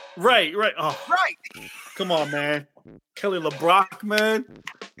Science. Right. Oh, right. Come on, man. Kelly LeBrock, man.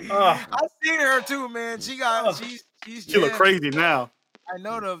 I've seen her too, man. She look crazy now. I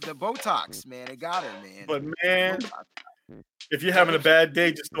know the Botox, man. It got her, man. But man, if you're having a bad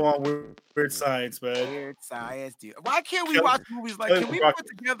day, just go on Weird Science, man. Weird Science, dude. Why can't we watch movies like? Can we put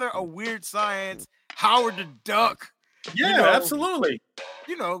together a Weird Science, Howard the Duck? Yeah, absolutely.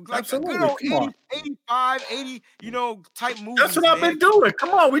 Like absolutely. Good old 85, 80, type movies. That's what I've been doing.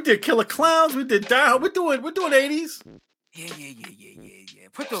 Come on, we did Killer Clowns, we did Die Hard. We're doing 80s. Yeah.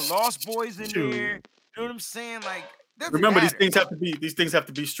 Put the Lost Boys in there. You know what I'm saying? Like, remember, these things have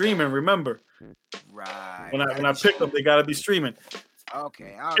to be streaming. Remember, right? When I pick them, they gotta be streaming.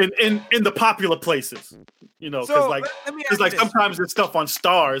 Okay. In the popular places, because sometimes there's stuff on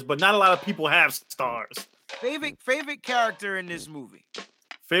Stars, but not a lot of people have Stars. Favorite character in this movie?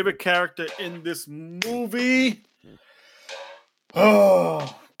 Favorite character in this movie?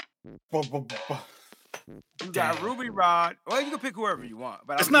 Oh. You got Ruby Rod. Well, you can pick whoever you want.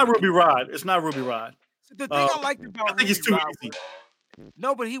 But it's not Ruby Rod. The thing I liked about I think he's too easy.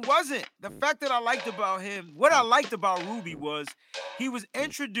 No, but he wasn't. The fact that I liked about him, what I liked about Ruby was he was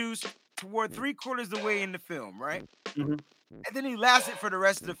introduced toward 3/4 the way in the film, right? Mm-hmm. And then he lasted for the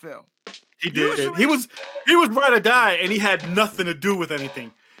rest of the film. He did. He was ride or die, and he had nothing to do with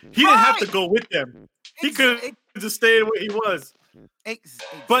anything. He didn't have to go with them. He could just stay where he was.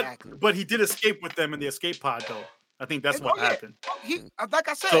 Exactly. But he did escape with them in the escape pod, though. I think that's what happened. He, like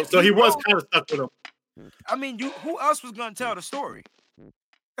I said, so he was kind of stuck with him. I mean, who else was going to tell the story?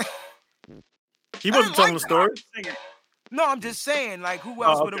 He wasn't telling the story. No, I'm just saying, like, who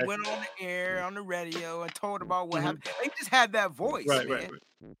else would have went on the air, on the radio, and told about what happened? They just had that voice, man. Right.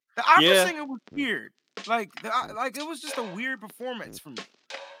 The opera singer was weird. Like it was just a weird performance for me.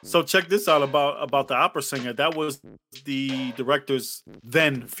 So check this out about the opera singer. That was the director's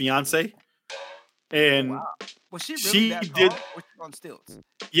then fiance, and was she really that tall? Or was she on stilts?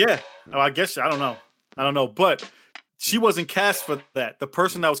 Yeah, I guess I don't know, but she wasn't cast for that. The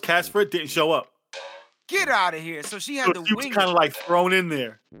person that was cast for it didn't show up. Get out of here! So she had the wing. She was kind of like thrown in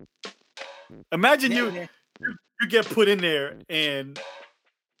there. Imagine you get put in there and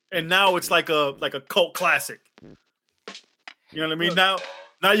now it's like a cult classic. You know what I mean? Look,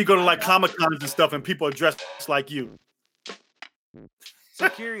 now you go to like Comic-Cons and stuff, and people are dressed like you. So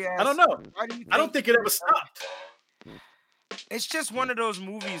curious. I don't know. I don't think it ever stopped. It's just one of those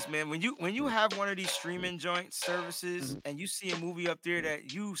movies, man. When you have one of these streaming joint services and you see a movie up there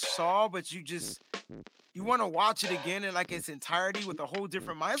that you saw, but you want to watch it again in like its entirety with a whole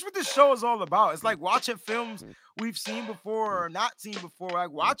different mind. That's what this show is all about. It's like watching films we've seen before or not seen before,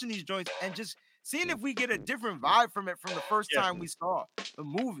 like watching these joints and just seeing if we get a different vibe from it from the first time we saw the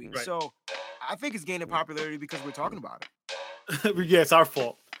movie. Right. So I think it's gaining popularity because we're talking about it. Yeah, it's our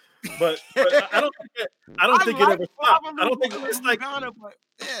fault. But I don't think it ever stopped. I don't think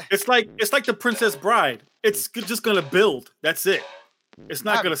it's like the Princess Bride. It's just gonna build. That's it. It's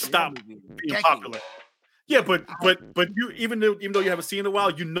not gonna stop being popular. Yeah, but you even though you haven't seen it in a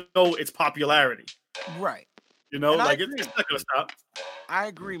while, you know its popularity. Right. You know, like it's not gonna stop. I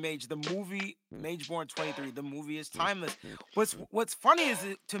agree, Mage. The movie Mage Born 23, the movie is timeless. What's funny is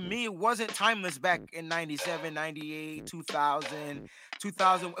to me it wasn't timeless back in 97, 98, 2000.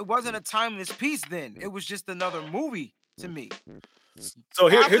 It wasn't a timeless piece then. It was just another movie to me. So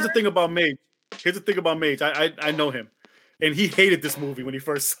here's the thing about Mage. I know him. And he hated this movie when he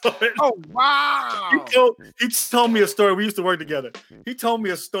first saw it. Oh, wow. He told me a story. We used to work together. He told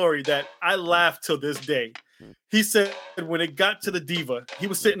me a story that I laughed till this day. He said when it got to the diva, he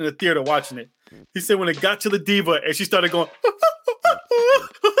was sitting in the theater watching it. He said when it got to the diva and she started going,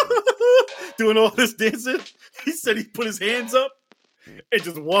 doing all this dancing, he said he put his hands up and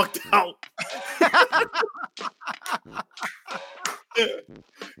just walked out.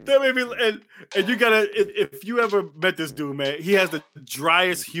 That made me, and you gotta, if you ever met this dude, man, he has the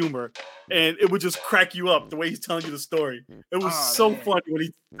driest humor, and it would just crack you up the way he's telling you the story. It was funny when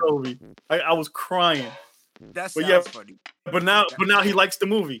he told me. I was crying. That's funny. But now he likes the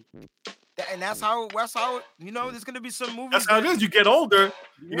movie. And that's how you know there's gonna be some movies. That's how it is. You get older,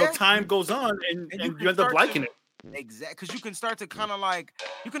 you know, time goes on, and you end up liking it. Exactly, because you can start to kind of like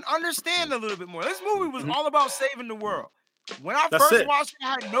you can understand a little bit more. This movie was all about saving the world. When I first watched it,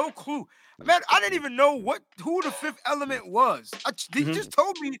 I had no clue. Man, I didn't even know who the fifth element was. They just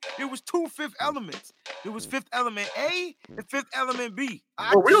told me there was two fifth elements. There was fifth element A and fifth element B.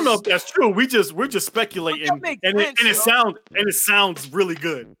 We don't know if that's true. We're just speculating, and it sounds really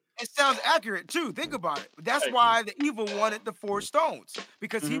good. It sounds accurate too. Think about it. That's why the evil wanted the 4 stones,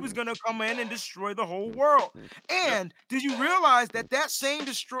 because he was gonna come in and destroy the whole world. And did you realize that same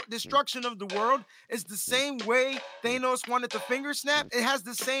destruction of the world is the same way Thanos wanted the finger snap? It has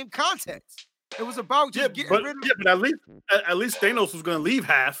the same context. It was about just getting rid of. Yeah, but at least Thanos was gonna leave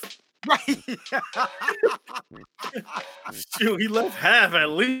half. Right. Shoot, he left half at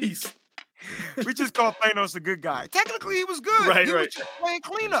least. We just call Thanos a good guy. Technically, he was good. Right, he was just playing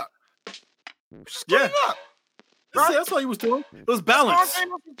cleanup. Up. Right? That's what he was doing. It was balanced.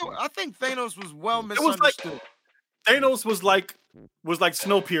 I think Thanos was well misunderstood. Thanos was like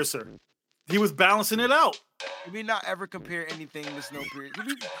Snowpiercer. He was balancing it out. Can we not ever compare anything to Snowpiercer?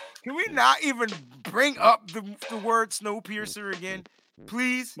 Can we not even bring up the word Snowpiercer again,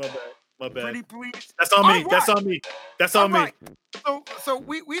 please? My bad. Pretty please. That's on me. Right. That's on me. So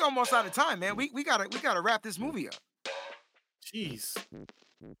we almost out of time, man. We gotta wrap this movie up. Jeez.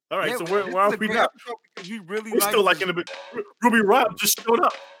 All right. So where are we now? We're still like in a bit. Ruby Rod just showed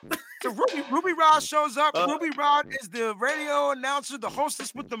up. So Ruby Rod shows up. Ruby Rod is the radio announcer, the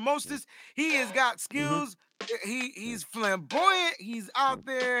hostess with the mostest. He has got skills. He's flamboyant. He's out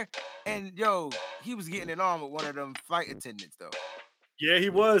there, and he was getting it on with one of them flight attendants, though. Yeah,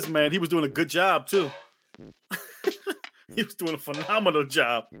 he was, man. He was doing a good job too. He was doing a phenomenal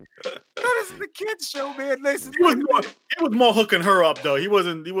job. is the kids show, man. Listen, he was more hooking her up though. He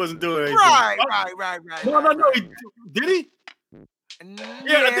wasn't doing anything. Right. No. Did he?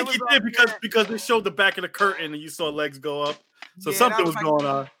 Yeah, I think he did because because they showed the back of the curtain and you saw legs go up. So something was going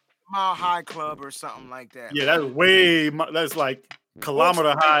on. Mile High Club or something like that. Yeah, that's like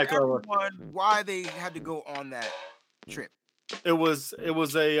kilometer high club. Why they had to go on that trip? It was it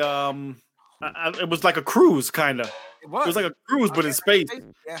was like a cruise kind of. It was like a cruise, but in space.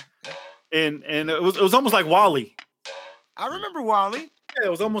 Yeah. And it was almost like WALL-E. I remember WALL-E. Yeah,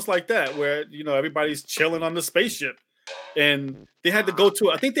 it was almost like that, where everybody's chilling on the spaceship, and they had to go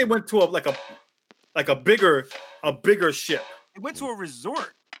to. I think they went to a bigger ship. They went to a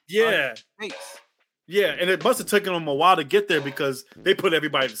resort. Yeah. Yeah, and it must have taken them a while to get there because they put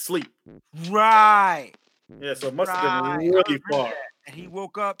everybody to sleep. Right. Yeah, so it must have been really far. That. And he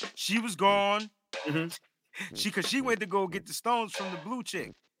woke up. She was gone. Mm-hmm. She went to go get the stones from the blue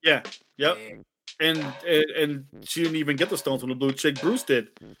chick. Yeah. Yep. Yeah. And she didn't even get the stones from the blue chick. Bruce did.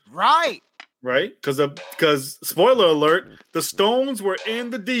 Right. Because spoiler alert, the stones were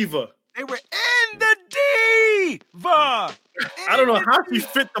in the diva. They were in the diva. I don't know how she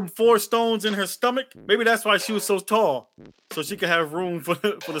fit them 4 stones in her stomach. Maybe that's why she was so tall, so she could have room for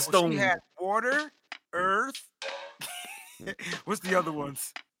the stones. She had water, earth. What's the other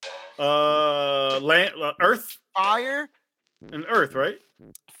ones? Land, earth, fire, and earth, right?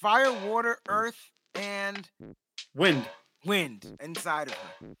 Fire, water, earth, and wind. Wind inside of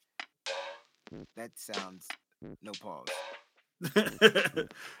her. That sounds no pause.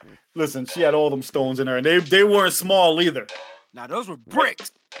 Listen, she had all them stones in her, and they weren't small either. Now those were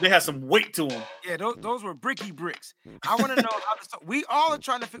bricks. They had some weight to them. Yeah, those were bricky bricks. I want to know how we all are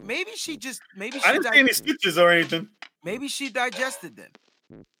trying to figure. Maybe she I didn't see any stitches or anything. Maybe she digested them.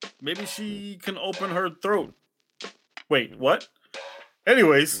 Maybe she can open her throat. Wait, what?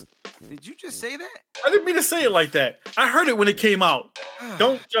 Anyways. Did you just say that? I didn't mean to say it like that. I heard it when it came out.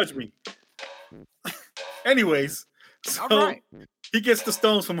 Don't judge me. Anyways. So all right. He gets the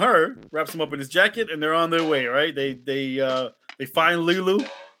stones from her, wraps them up in his jacket, and they're on their way, right? They find Lilu.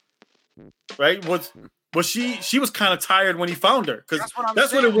 Right? Was she was kind of tired when he found her, because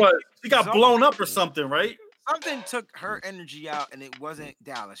that's what it was. She got blown up or something, right? Something took her energy out, and it wasn't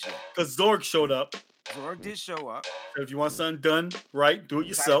Dallas yet. Because Zorg showed up. Zorg did show up. So if you want something done right, do it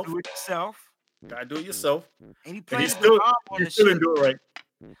yourself. Gotta do it yourself. And he still didn't do it right.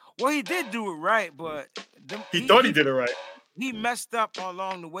 Well, he did do it right, but he thought he did it right. He messed up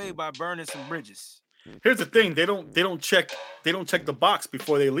along the way by burning some bridges. Here's the thing: they don't check the box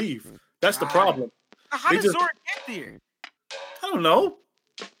before they leave. That's the problem. How did Zorg get there? I don't know.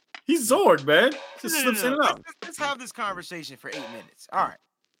 He's Zorg, man. Just slips in and out. Let's have this conversation for 8 minutes. All right.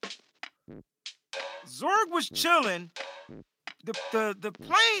 Zorg was chilling. The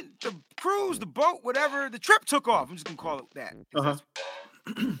plane, the cruise, the boat, whatever, the trip took off. I'm just gonna call it that.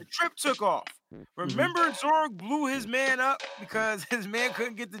 The trip took off. Remember, Zorg blew his man up because his man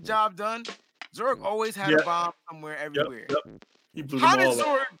couldn't get the job done. Zorg always had a bomb somewhere, everywhere. He blew how them all did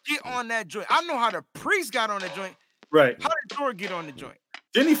Zorg get on that joint? I know how the priest got on the joint. Right. How did Zorg get on the joint?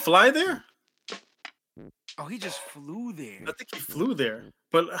 Didn't he fly there? Oh, he just flew there. I think he flew there.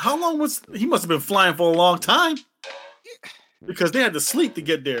 But how long was he? Must have been flying for a long time. Yeah. Because they had to sleep to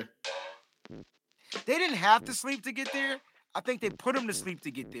get there. They didn't have to sleep to get there. I think they put him to sleep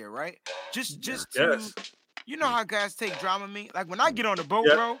to get there, right? Just to, you know how guys take Dramamine? Like when I get on the boat,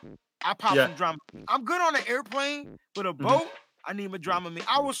 bro, I pop some Dramamine. I'm good on an airplane, but a boat, I need my Dramamine.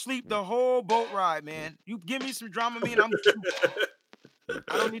 I will sleep the whole boat ride, man. You give me some Dramamine,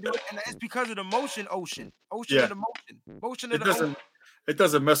 I don't need to, and it's because of the motion of the motion. It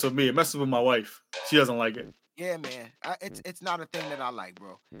doesn't mess with me. It messes with my wife. She doesn't like it. Yeah, man. It's not a thing that I like,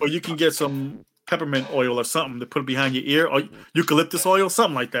 bro. But you can get some peppermint oil or something to put behind your ear, or eucalyptus oil,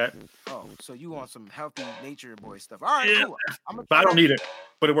 something like that. Oh, so you want some healthy nature boy stuff? All right, cool. But I don't need it.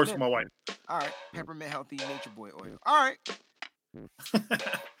 But it works for my wife. All right, peppermint healthy nature boy oil. All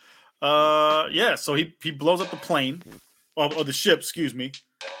right. So he blows up the plane, or the ship. Excuse me.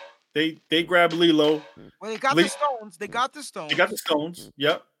 They grab Lilo. Well, they got the stones. They got the stones.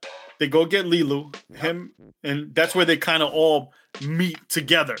 Yep. They go get Lilu, him, and that's where they kind of all meet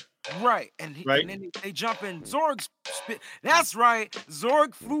together. Right. And then they jump in Zorg's spit. That's right.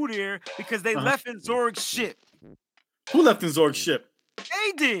 Zorg flew there because they left in Zorg's ship. Who left in Zorg's ship?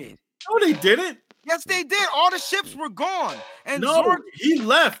 They did. No, they didn't. Yes, they did. All the ships were gone. And no, Zorg, he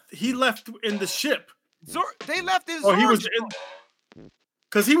left. He left in the ship. They left in Zorg's he was in.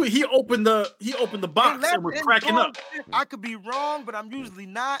 Because he opened the box and was cracking up. I could be wrong, but I'm usually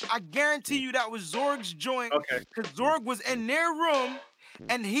not. I guarantee you that was Zorg's joint. Okay. Because Zorg was in their room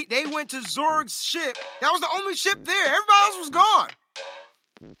and they went to Zorg's ship. That was the only ship there. Everybody else was gone.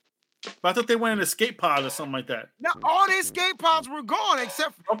 But I thought they went in an escape pod or something like that. Now, all the escape pods were gone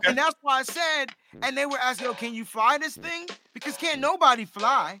except for, and that's why I said, and they were asking, "Oh, can you fly this thing?" Because can't nobody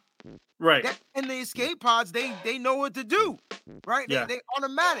fly. Right. And the escape pods, they know what to do, right? Yeah. They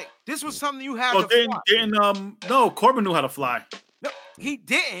automatic. This was something you had to fly. No, Corbin knew how to fly. No, he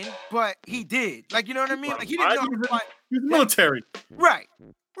didn't, but he did. Like, you know what I mean? Like, he didn't know how to fly. He's military. Right.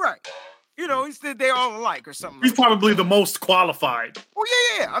 You know, he said they all alike or something. He's probably the most qualified. Oh,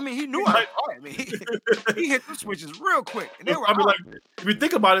 yeah. I mean, he knew how to fly. I mean, he hit the switches real quick. And they were probably if you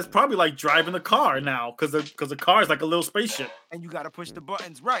think about it, it's probably like driving a car now because the car is like a little spaceship. And you got to push the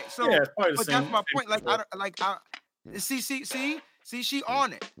buttons. Right. So, yeah, it's probably the but same, that's my point. See, she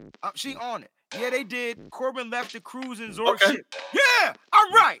on it. She on it. Yeah, they did. Corbin left the cruise in Zorg's ship. Yeah,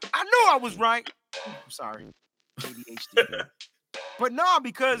 I'm right. I knew I was right. I'm sorry. ADHD. But no,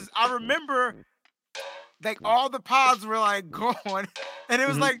 because I remember like all the pods were like gone. And it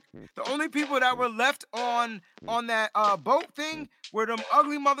was like the only people that were left on that boat thing were them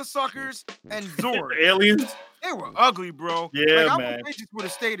ugly mother suckers and Zorg. Aliens. They were ugly, bro. Yeah, like, man. I wish they just would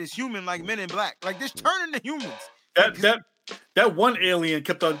have stayed as human like Men in Black. Like just turn into humans. That one alien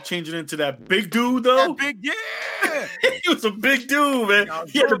kept on changing into that big dude though. That big, yeah. He was a big dude, man.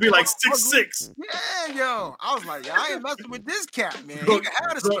 He had to be like 6'6". Yeah, yo. I was like, I ain't messing with this cat, man.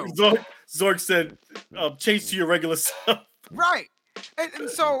 Zorg said, change to your regular self. Right. And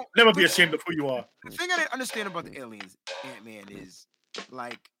so never be ashamed of who you are. The thing I didn't understand about the aliens, Ant-Man, is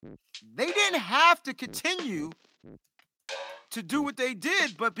like they didn't have to continue to do what they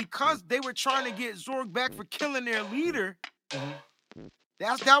did, but because they were trying to get Zorg back for killing their leader,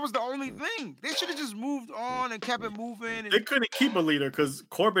 that was the only thing. They should have just moved on and kept it moving. They couldn't keep a leader because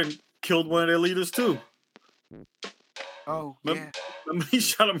Corbin killed one of their leaders too. Oh, He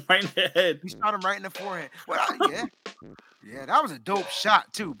shot him right in the head. He shot him right in the forehead. Well, yeah, that was a dope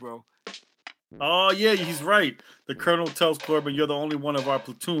shot too, bro. Oh, yeah, he's right. The colonel tells Corbin, "You're the only one of our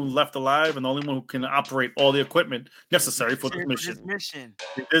platoon left alive and the only one who can operate all the equipment necessary for the mission."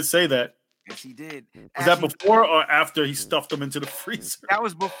 He did say that. Yes, he did. Was that before or after he stuffed them into the freezer? That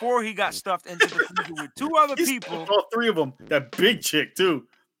was before he got stuffed into the freezer with two other people. All three of them. That big chick, too.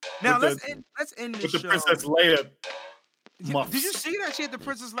 Now, let's end this with show. the Princess Leia muffs. Did you see that? She had the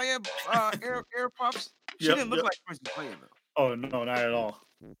Princess Leia air puffs? She didn't look like Princess Leia, though. Oh, no, not at all.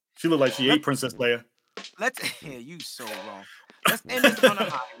 She looked like she ate Princess Leia. You so wrong. Let's end this on a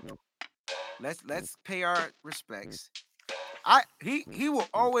high note. Let's pay our respects. He will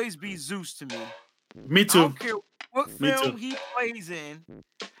always be Zeus to me. Me too. I don't care what film he plays in.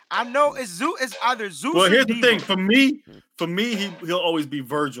 I know it's either Zeus. Well, here's or the Devo. thing. For me, he'll always be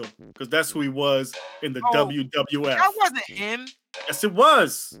Virgil because that's who he was in the WWF. That wasn't him. Yes, it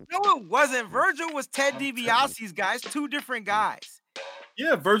was. No, it wasn't. Virgil was Ted DiBiase's guys. Two different guys.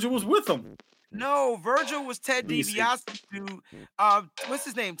 Yeah, Virgil was with him. No, Virgil was Ted DiBiase to what's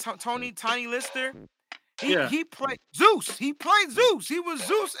his name? Tony Lister. He played Zeus. He played Zeus. He was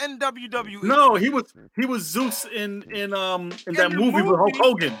Zeus in WWE. No, he was Zeus in that movie with Hulk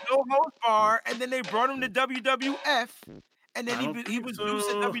Hogan. No Holds Barred, and then they brought him to WWF, and then he was Zeus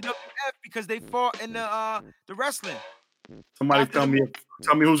in WWF because they fought in the wrestling. Somebody tell me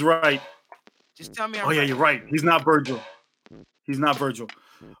who's right. Just tell me. Yeah, you're right. He's not Virgil.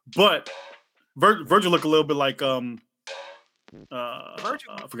 But Virgil looked a little bit like Virgil.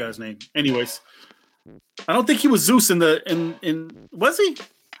 I forgot his name. Anyways, I don't think he was Zeus in was he?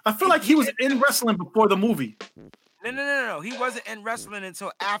 I feel like he was in wrestling before the movie. No. He wasn't in wrestling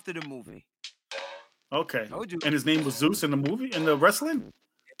until after the movie. Okay. And his name was Zeus in the movie, in the wrestling?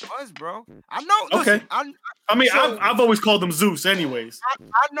 It was, bro. I know. Listen, okay. I've always called him Zeus anyways.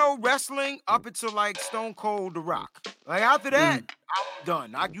 I know wrestling up until like Stone Cold The Rock. Like after that, I'm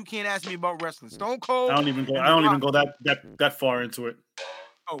done. You can't ask me about wrestling. Stone Cold. I don't even go that far into it.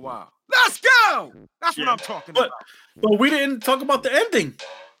 Oh wow. Let's go. That's what I'm talking about. But we didn't talk about the ending.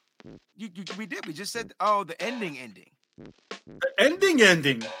 We did. We just said, the ending. The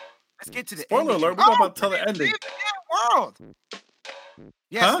ending. Let's get to the spoiler alert. We're about to tell the ending. World.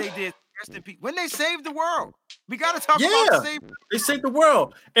 Yes, they did. Rest in peace. When they saved the world, we got to talk about they saved the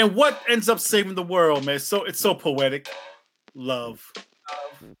world. And what ends up saving the world, man? It's so poetic. Love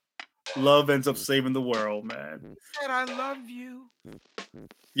ends up saving the world, man. He said, "I love you."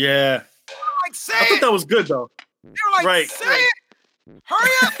 Yeah. Like, say I thought that was good though. They were like, say it.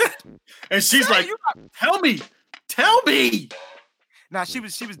 Hurry up. And she's like, tell me. Nah, she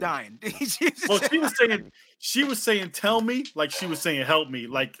was dying. She was saying, tell me, like she was saying, help me.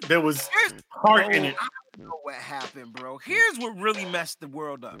 Like there was heart in it. know what happened, bro. Here's what really messed the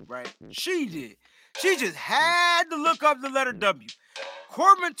world up, right? She did. She just had to look up the letter W.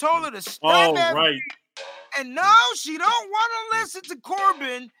 Corbin told her to stop at right. B, and now she don't want to listen to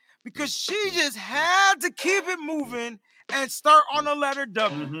Corbin because she just had to keep it moving and start on the letter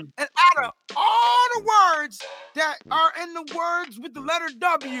W. Mm-hmm. And out of all the words that are in the words with the letter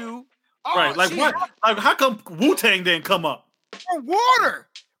W, right, like what? Like how come Wu-Tang didn't come up? Or water.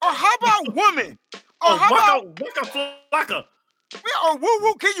 Or how about woman? Or how about Waka Flocka? Or woo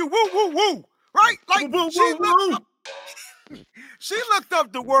woo, can you woo woo woo? Right? Like she looked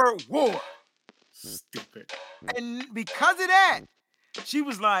up the word war. Stupid. And because of that, she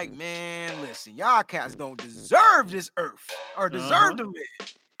was like, man, listen, y'all cats don't deserve this earth or deserve to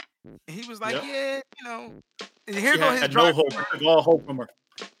live. And he was like, yeah, you know. And here goes his no hope. I took all hope from her.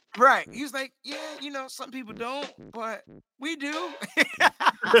 Right. He was like, yeah, you know, some people don't, but we do.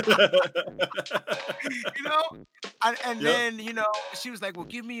 You know? And then, you know, she was like, well,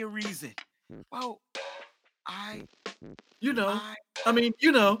 give me a reason. Well, I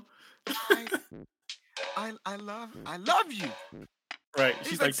love you. Right.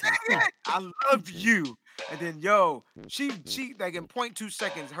 She's like, say it. I love you. And then, she like in 0.2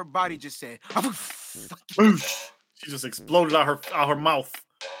 seconds, her body just said, boosh. She just exploded out her mouth.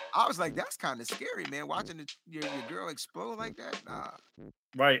 I was like, that's kind of scary, man. Watching your girl explode like that. Nah.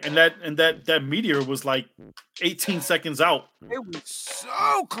 Right. And that meteor was like 18 seconds out. It was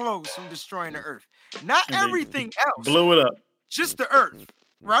so close from destroying the Earth. Not everything else. Blew it up. Just the Earth,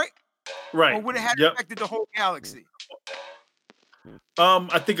 right? Right. Or would it have affected the whole galaxy?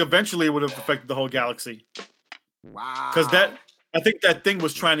 I think eventually it would have affected the whole galaxy. Wow. Because I think that thing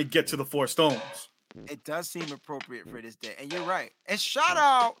was trying to get to the Four Stones. It does seem appropriate for this day. And you're right. And shout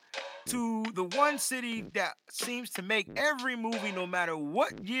out to the one city that seems to make every movie, no matter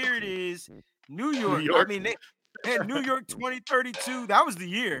what year it is, New York. New York. I mean, they had New York 2032. That was the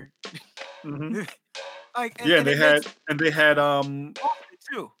year. Mm-hmm. They had Boston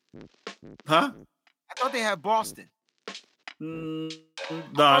too. Huh? I thought they had Boston. No,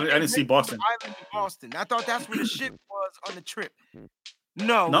 I didn't see Boston. Island in Boston. I thought that's where the ship was on the trip.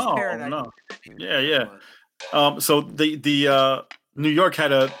 No, it was Paradise. No. Yeah. So the New York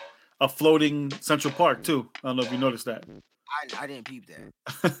had a floating Central Park too. I don't know if you noticed that. I didn't peep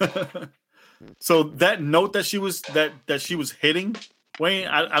that. So that note that she was hitting, Wayne,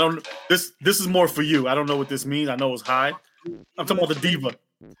 I don't. This is more for you. I don't know what this means. I know it was high. I'm talking about the diva.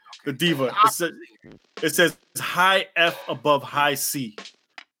 The diva. It says high F above high C.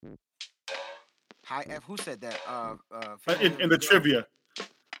 High F. Who said that? In the trivia.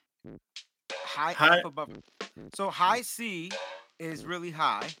 High F above. So high C is really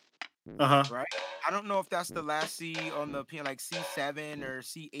high. Right. I don't know if that's the last C on the piano, like C7 or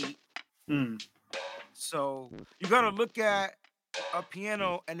C8. So you gotta look at a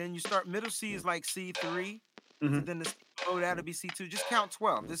piano, and then you start. Middle C is like C3. So then the below that'll be C2. Just count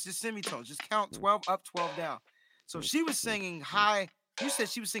 12. This is just semitones. Just count 12 up, 12 down. So she was singing high. You said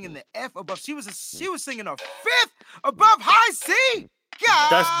she was singing the F above. She was singing a fifth above high C.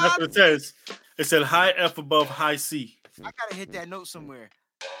 God. That's what it says. It said high F above high C. I gotta hit that note somewhere.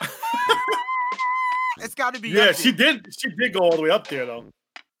 It's got to be. Yeah, she did. She did go all the way up there though.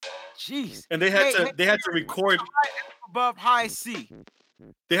 Jeez. And they had to record high F above high C.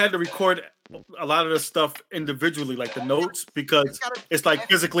 They had to record a lot of the stuff individually, like the notes, because it's like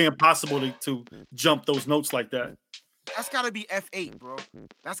physically impossible to jump those notes like that. That's got to be F8, bro.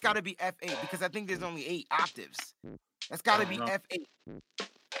 That's got to be F8 because I think there's only 8 octaves. That's got to be F8.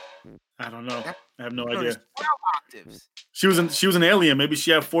 I don't know. I have no idea. 12 octaves. She was an alien. Maybe she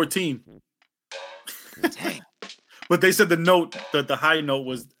had 14. Dang. But they said the high note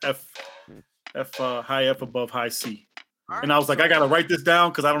was high F above high C. Right, and I was like, I gotta write this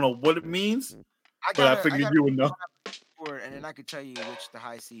down because I don't know what it means. But I figured you would know. And then I could tell you which the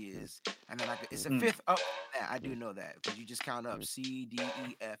high C is, and then it's a fifth up. I do know that because you just count up C, D,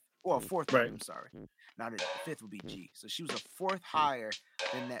 E, F. Well, a fourth. Right. I'm sorry. Now the fifth would be G. So she was a fourth higher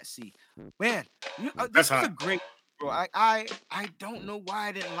than that C. Man, this is a great. Bro, I don't know why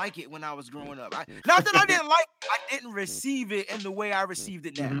I didn't like it when I was growing up. Not that I didn't like it, I didn't receive it in the way I received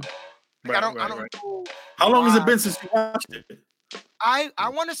it now. Like, I don't know. How long has it been since you watched it? I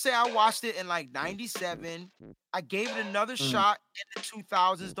want to say I watched it in like 97. I gave it another shot in the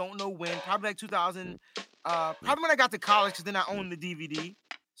 2000s. Don't know when. Probably like 2000. Probably when I got to college because then I owned the DVD.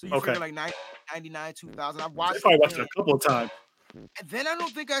 So you figure like 99, 2000. I watched it. I watched it a couple of times. And then I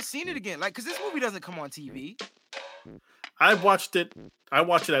don't think I've seen it again. Like, because this movie doesn't come on TV. I watch it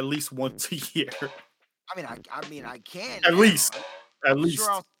at least once a year. I mean, I can. At least. I'm sure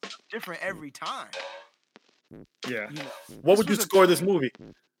I'll different every time. Yeah. You know, what would you score this movie?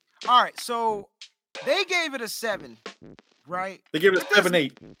 All right, so they gave it a 7, right? They gave it a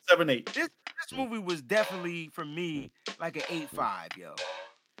 7.8. 7.8. This movie was definitely for me like an 8.5, yo.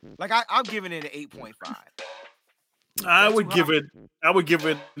 Like I'm giving it an 8.5. I would give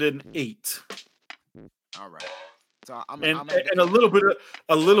it an 8. All right. So I'm a little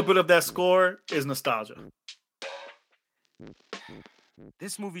bit of that score is nostalgia.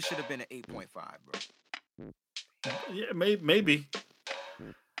 This movie should have been an 8.5, bro. Yeah, maybe.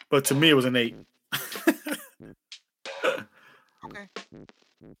 But to me, it was an 8. Okay.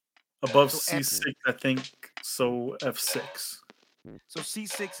 Above C6, I think. So F6. So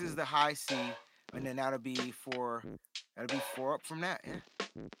C6 is the high C, and then that'll be 4 up from that. Yeah.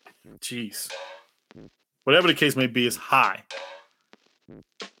 Jeez. Whatever the case may be, is high.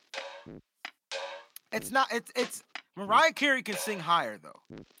 It's not. It's Mariah Carey can sing higher though.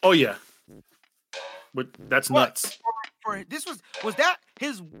 Oh yeah. But that's nuts. For this was that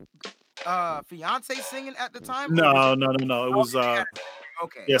his fiance singing at the time? No. It was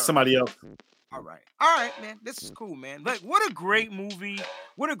okay. Yeah, somebody else. All right, man. This is cool, man. Like, what a great movie.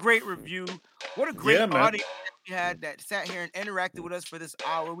 What a great review. What a great audience we had that sat here and interacted with us for this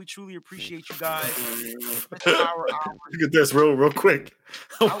hour. We truly appreciate you guys. Look at this real quick.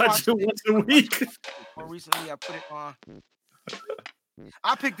 I watch it once a week. More recently, I put it on.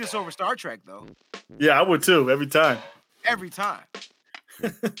 I picked this over Star Trek, though. Yeah, I would too. Every time.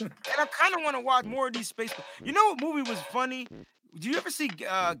 And I kind of want to watch more of these space. You know what movie was funny? Do you ever see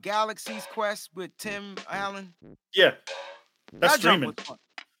Galaxy's Quest with Tim Allen? Yeah. That's streaming.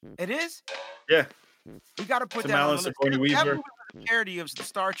 It is? Yeah. We got to put Tim that Allen, on the list. Sigourney Weaver. That movie was a parody of the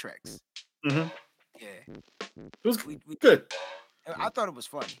Star Treks. Mm-hmm. Yeah. It was good. I thought it was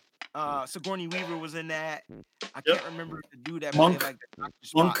funny. Sigourney Weaver was in that. I can't remember the dude that Monk. played like the Dr.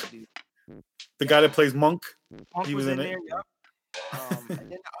 Monk. Spock dude. The guy that plays Monk. He was in there. Yep. And then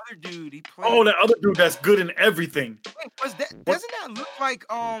the other dude, he played. Oh, that other dude that's good in everything. Wait, doesn't that look like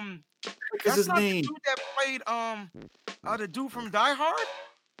What's his name? The dude that played the dude from Die Hard?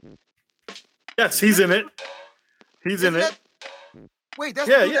 Yes, he's in it. He's in it. Wait, that's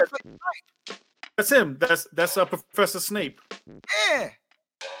the dude that played Mike. That's him. That's Professor Snape. Yeah.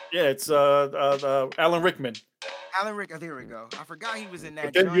 Yeah, it's Alan Rickman. There we go. I forgot he was in that.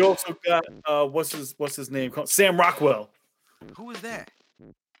 But then you also got what's his name called? Sam Rockwell. Who is that?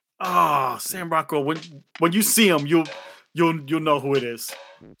 Sam Rockwell. When you see him, you'll know who it is.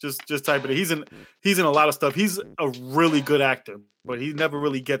 Just type it in. He's in a lot of stuff. He's a really good actor, but he never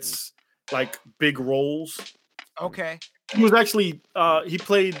really gets like big roles. Okay. He was actually he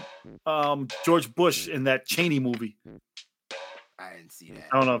played George Bush in that Cheney movie. I didn't see that.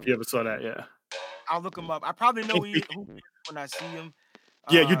 I don't know if you ever saw that. Yeah. I'll look him up. I probably know who he is when I see him.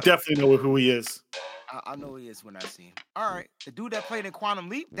 Yeah, you definitely know who he is. I know he is when I see him. All right, the dude that played in Quantum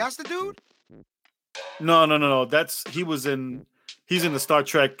Leap, that's the dude? No. He's in the Star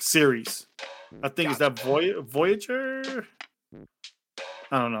Trek series. I think is that Voyager?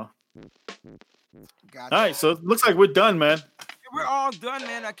 I don't know. Gotcha. All right, so it looks like we're done, man. We're all done,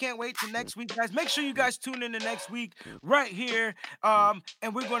 man. I can't wait till next week, guys. Make sure you guys tune in to next week right here. And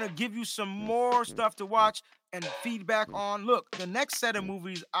we're going to give you some more stuff to watch and feedback on. Look, the next set of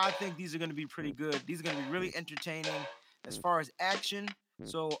movies, I think these are going to be pretty good. These are going to be really entertaining as far as action.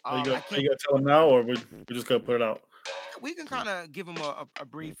 So you got to tell them now, or we're just going to put it out? We can kind of give them a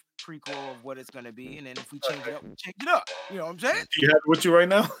brief prequel of what it's going to be. And then if we change it up, we change it up. You know what I'm saying? Do you have it with you right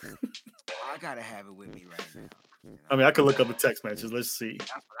now? I got to have it with me right now. You know? I mean, I could look up the text messages. Let's see.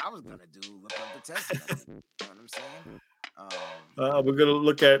 That's what I was gonna do. Look up the text messages. You know what I'm saying? We're gonna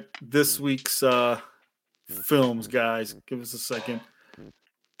look at this week's films, guys. Give us a second.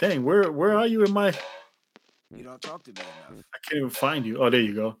 Dang, where are you in my? You don't talk to me enough. I can't even find you. Oh, there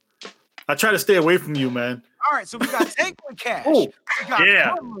you go. I try to stay away from you, man. All right, so we got Tango and Cash. Oh, we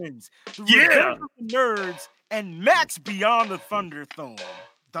got Gremlins, the Nerds, and Max Beyond the Thunderdome.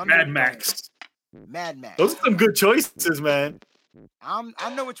 Mad Max. Those are some good choices, man.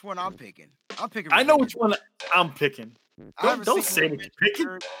 I know which one I'm picking. I know which one I'm picking. Don't say what you're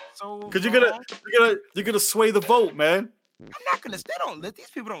picking, because you're gonna sway the vote, man. I'm not gonna.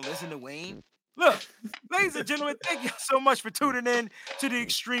 These people don't listen to Wayne. Look, ladies and gentlemen, thank you so much for tuning in to the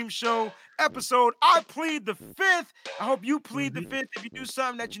Extreme Show episode. I plead the fifth. I hope you plead the fifth. If you do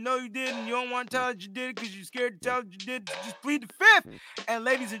something that you know you did and you don't want to tell that you did it because you're scared to tell that you did, just plead the fifth. And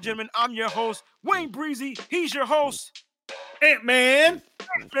ladies and gentlemen, I'm your host, Wayne Breezy. He's your host, Ant-Man.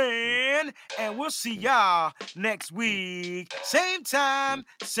 And we'll see y'all next week. Same time,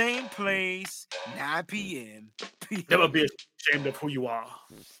 same place, 9 p.m. Never be ashamed of who you are.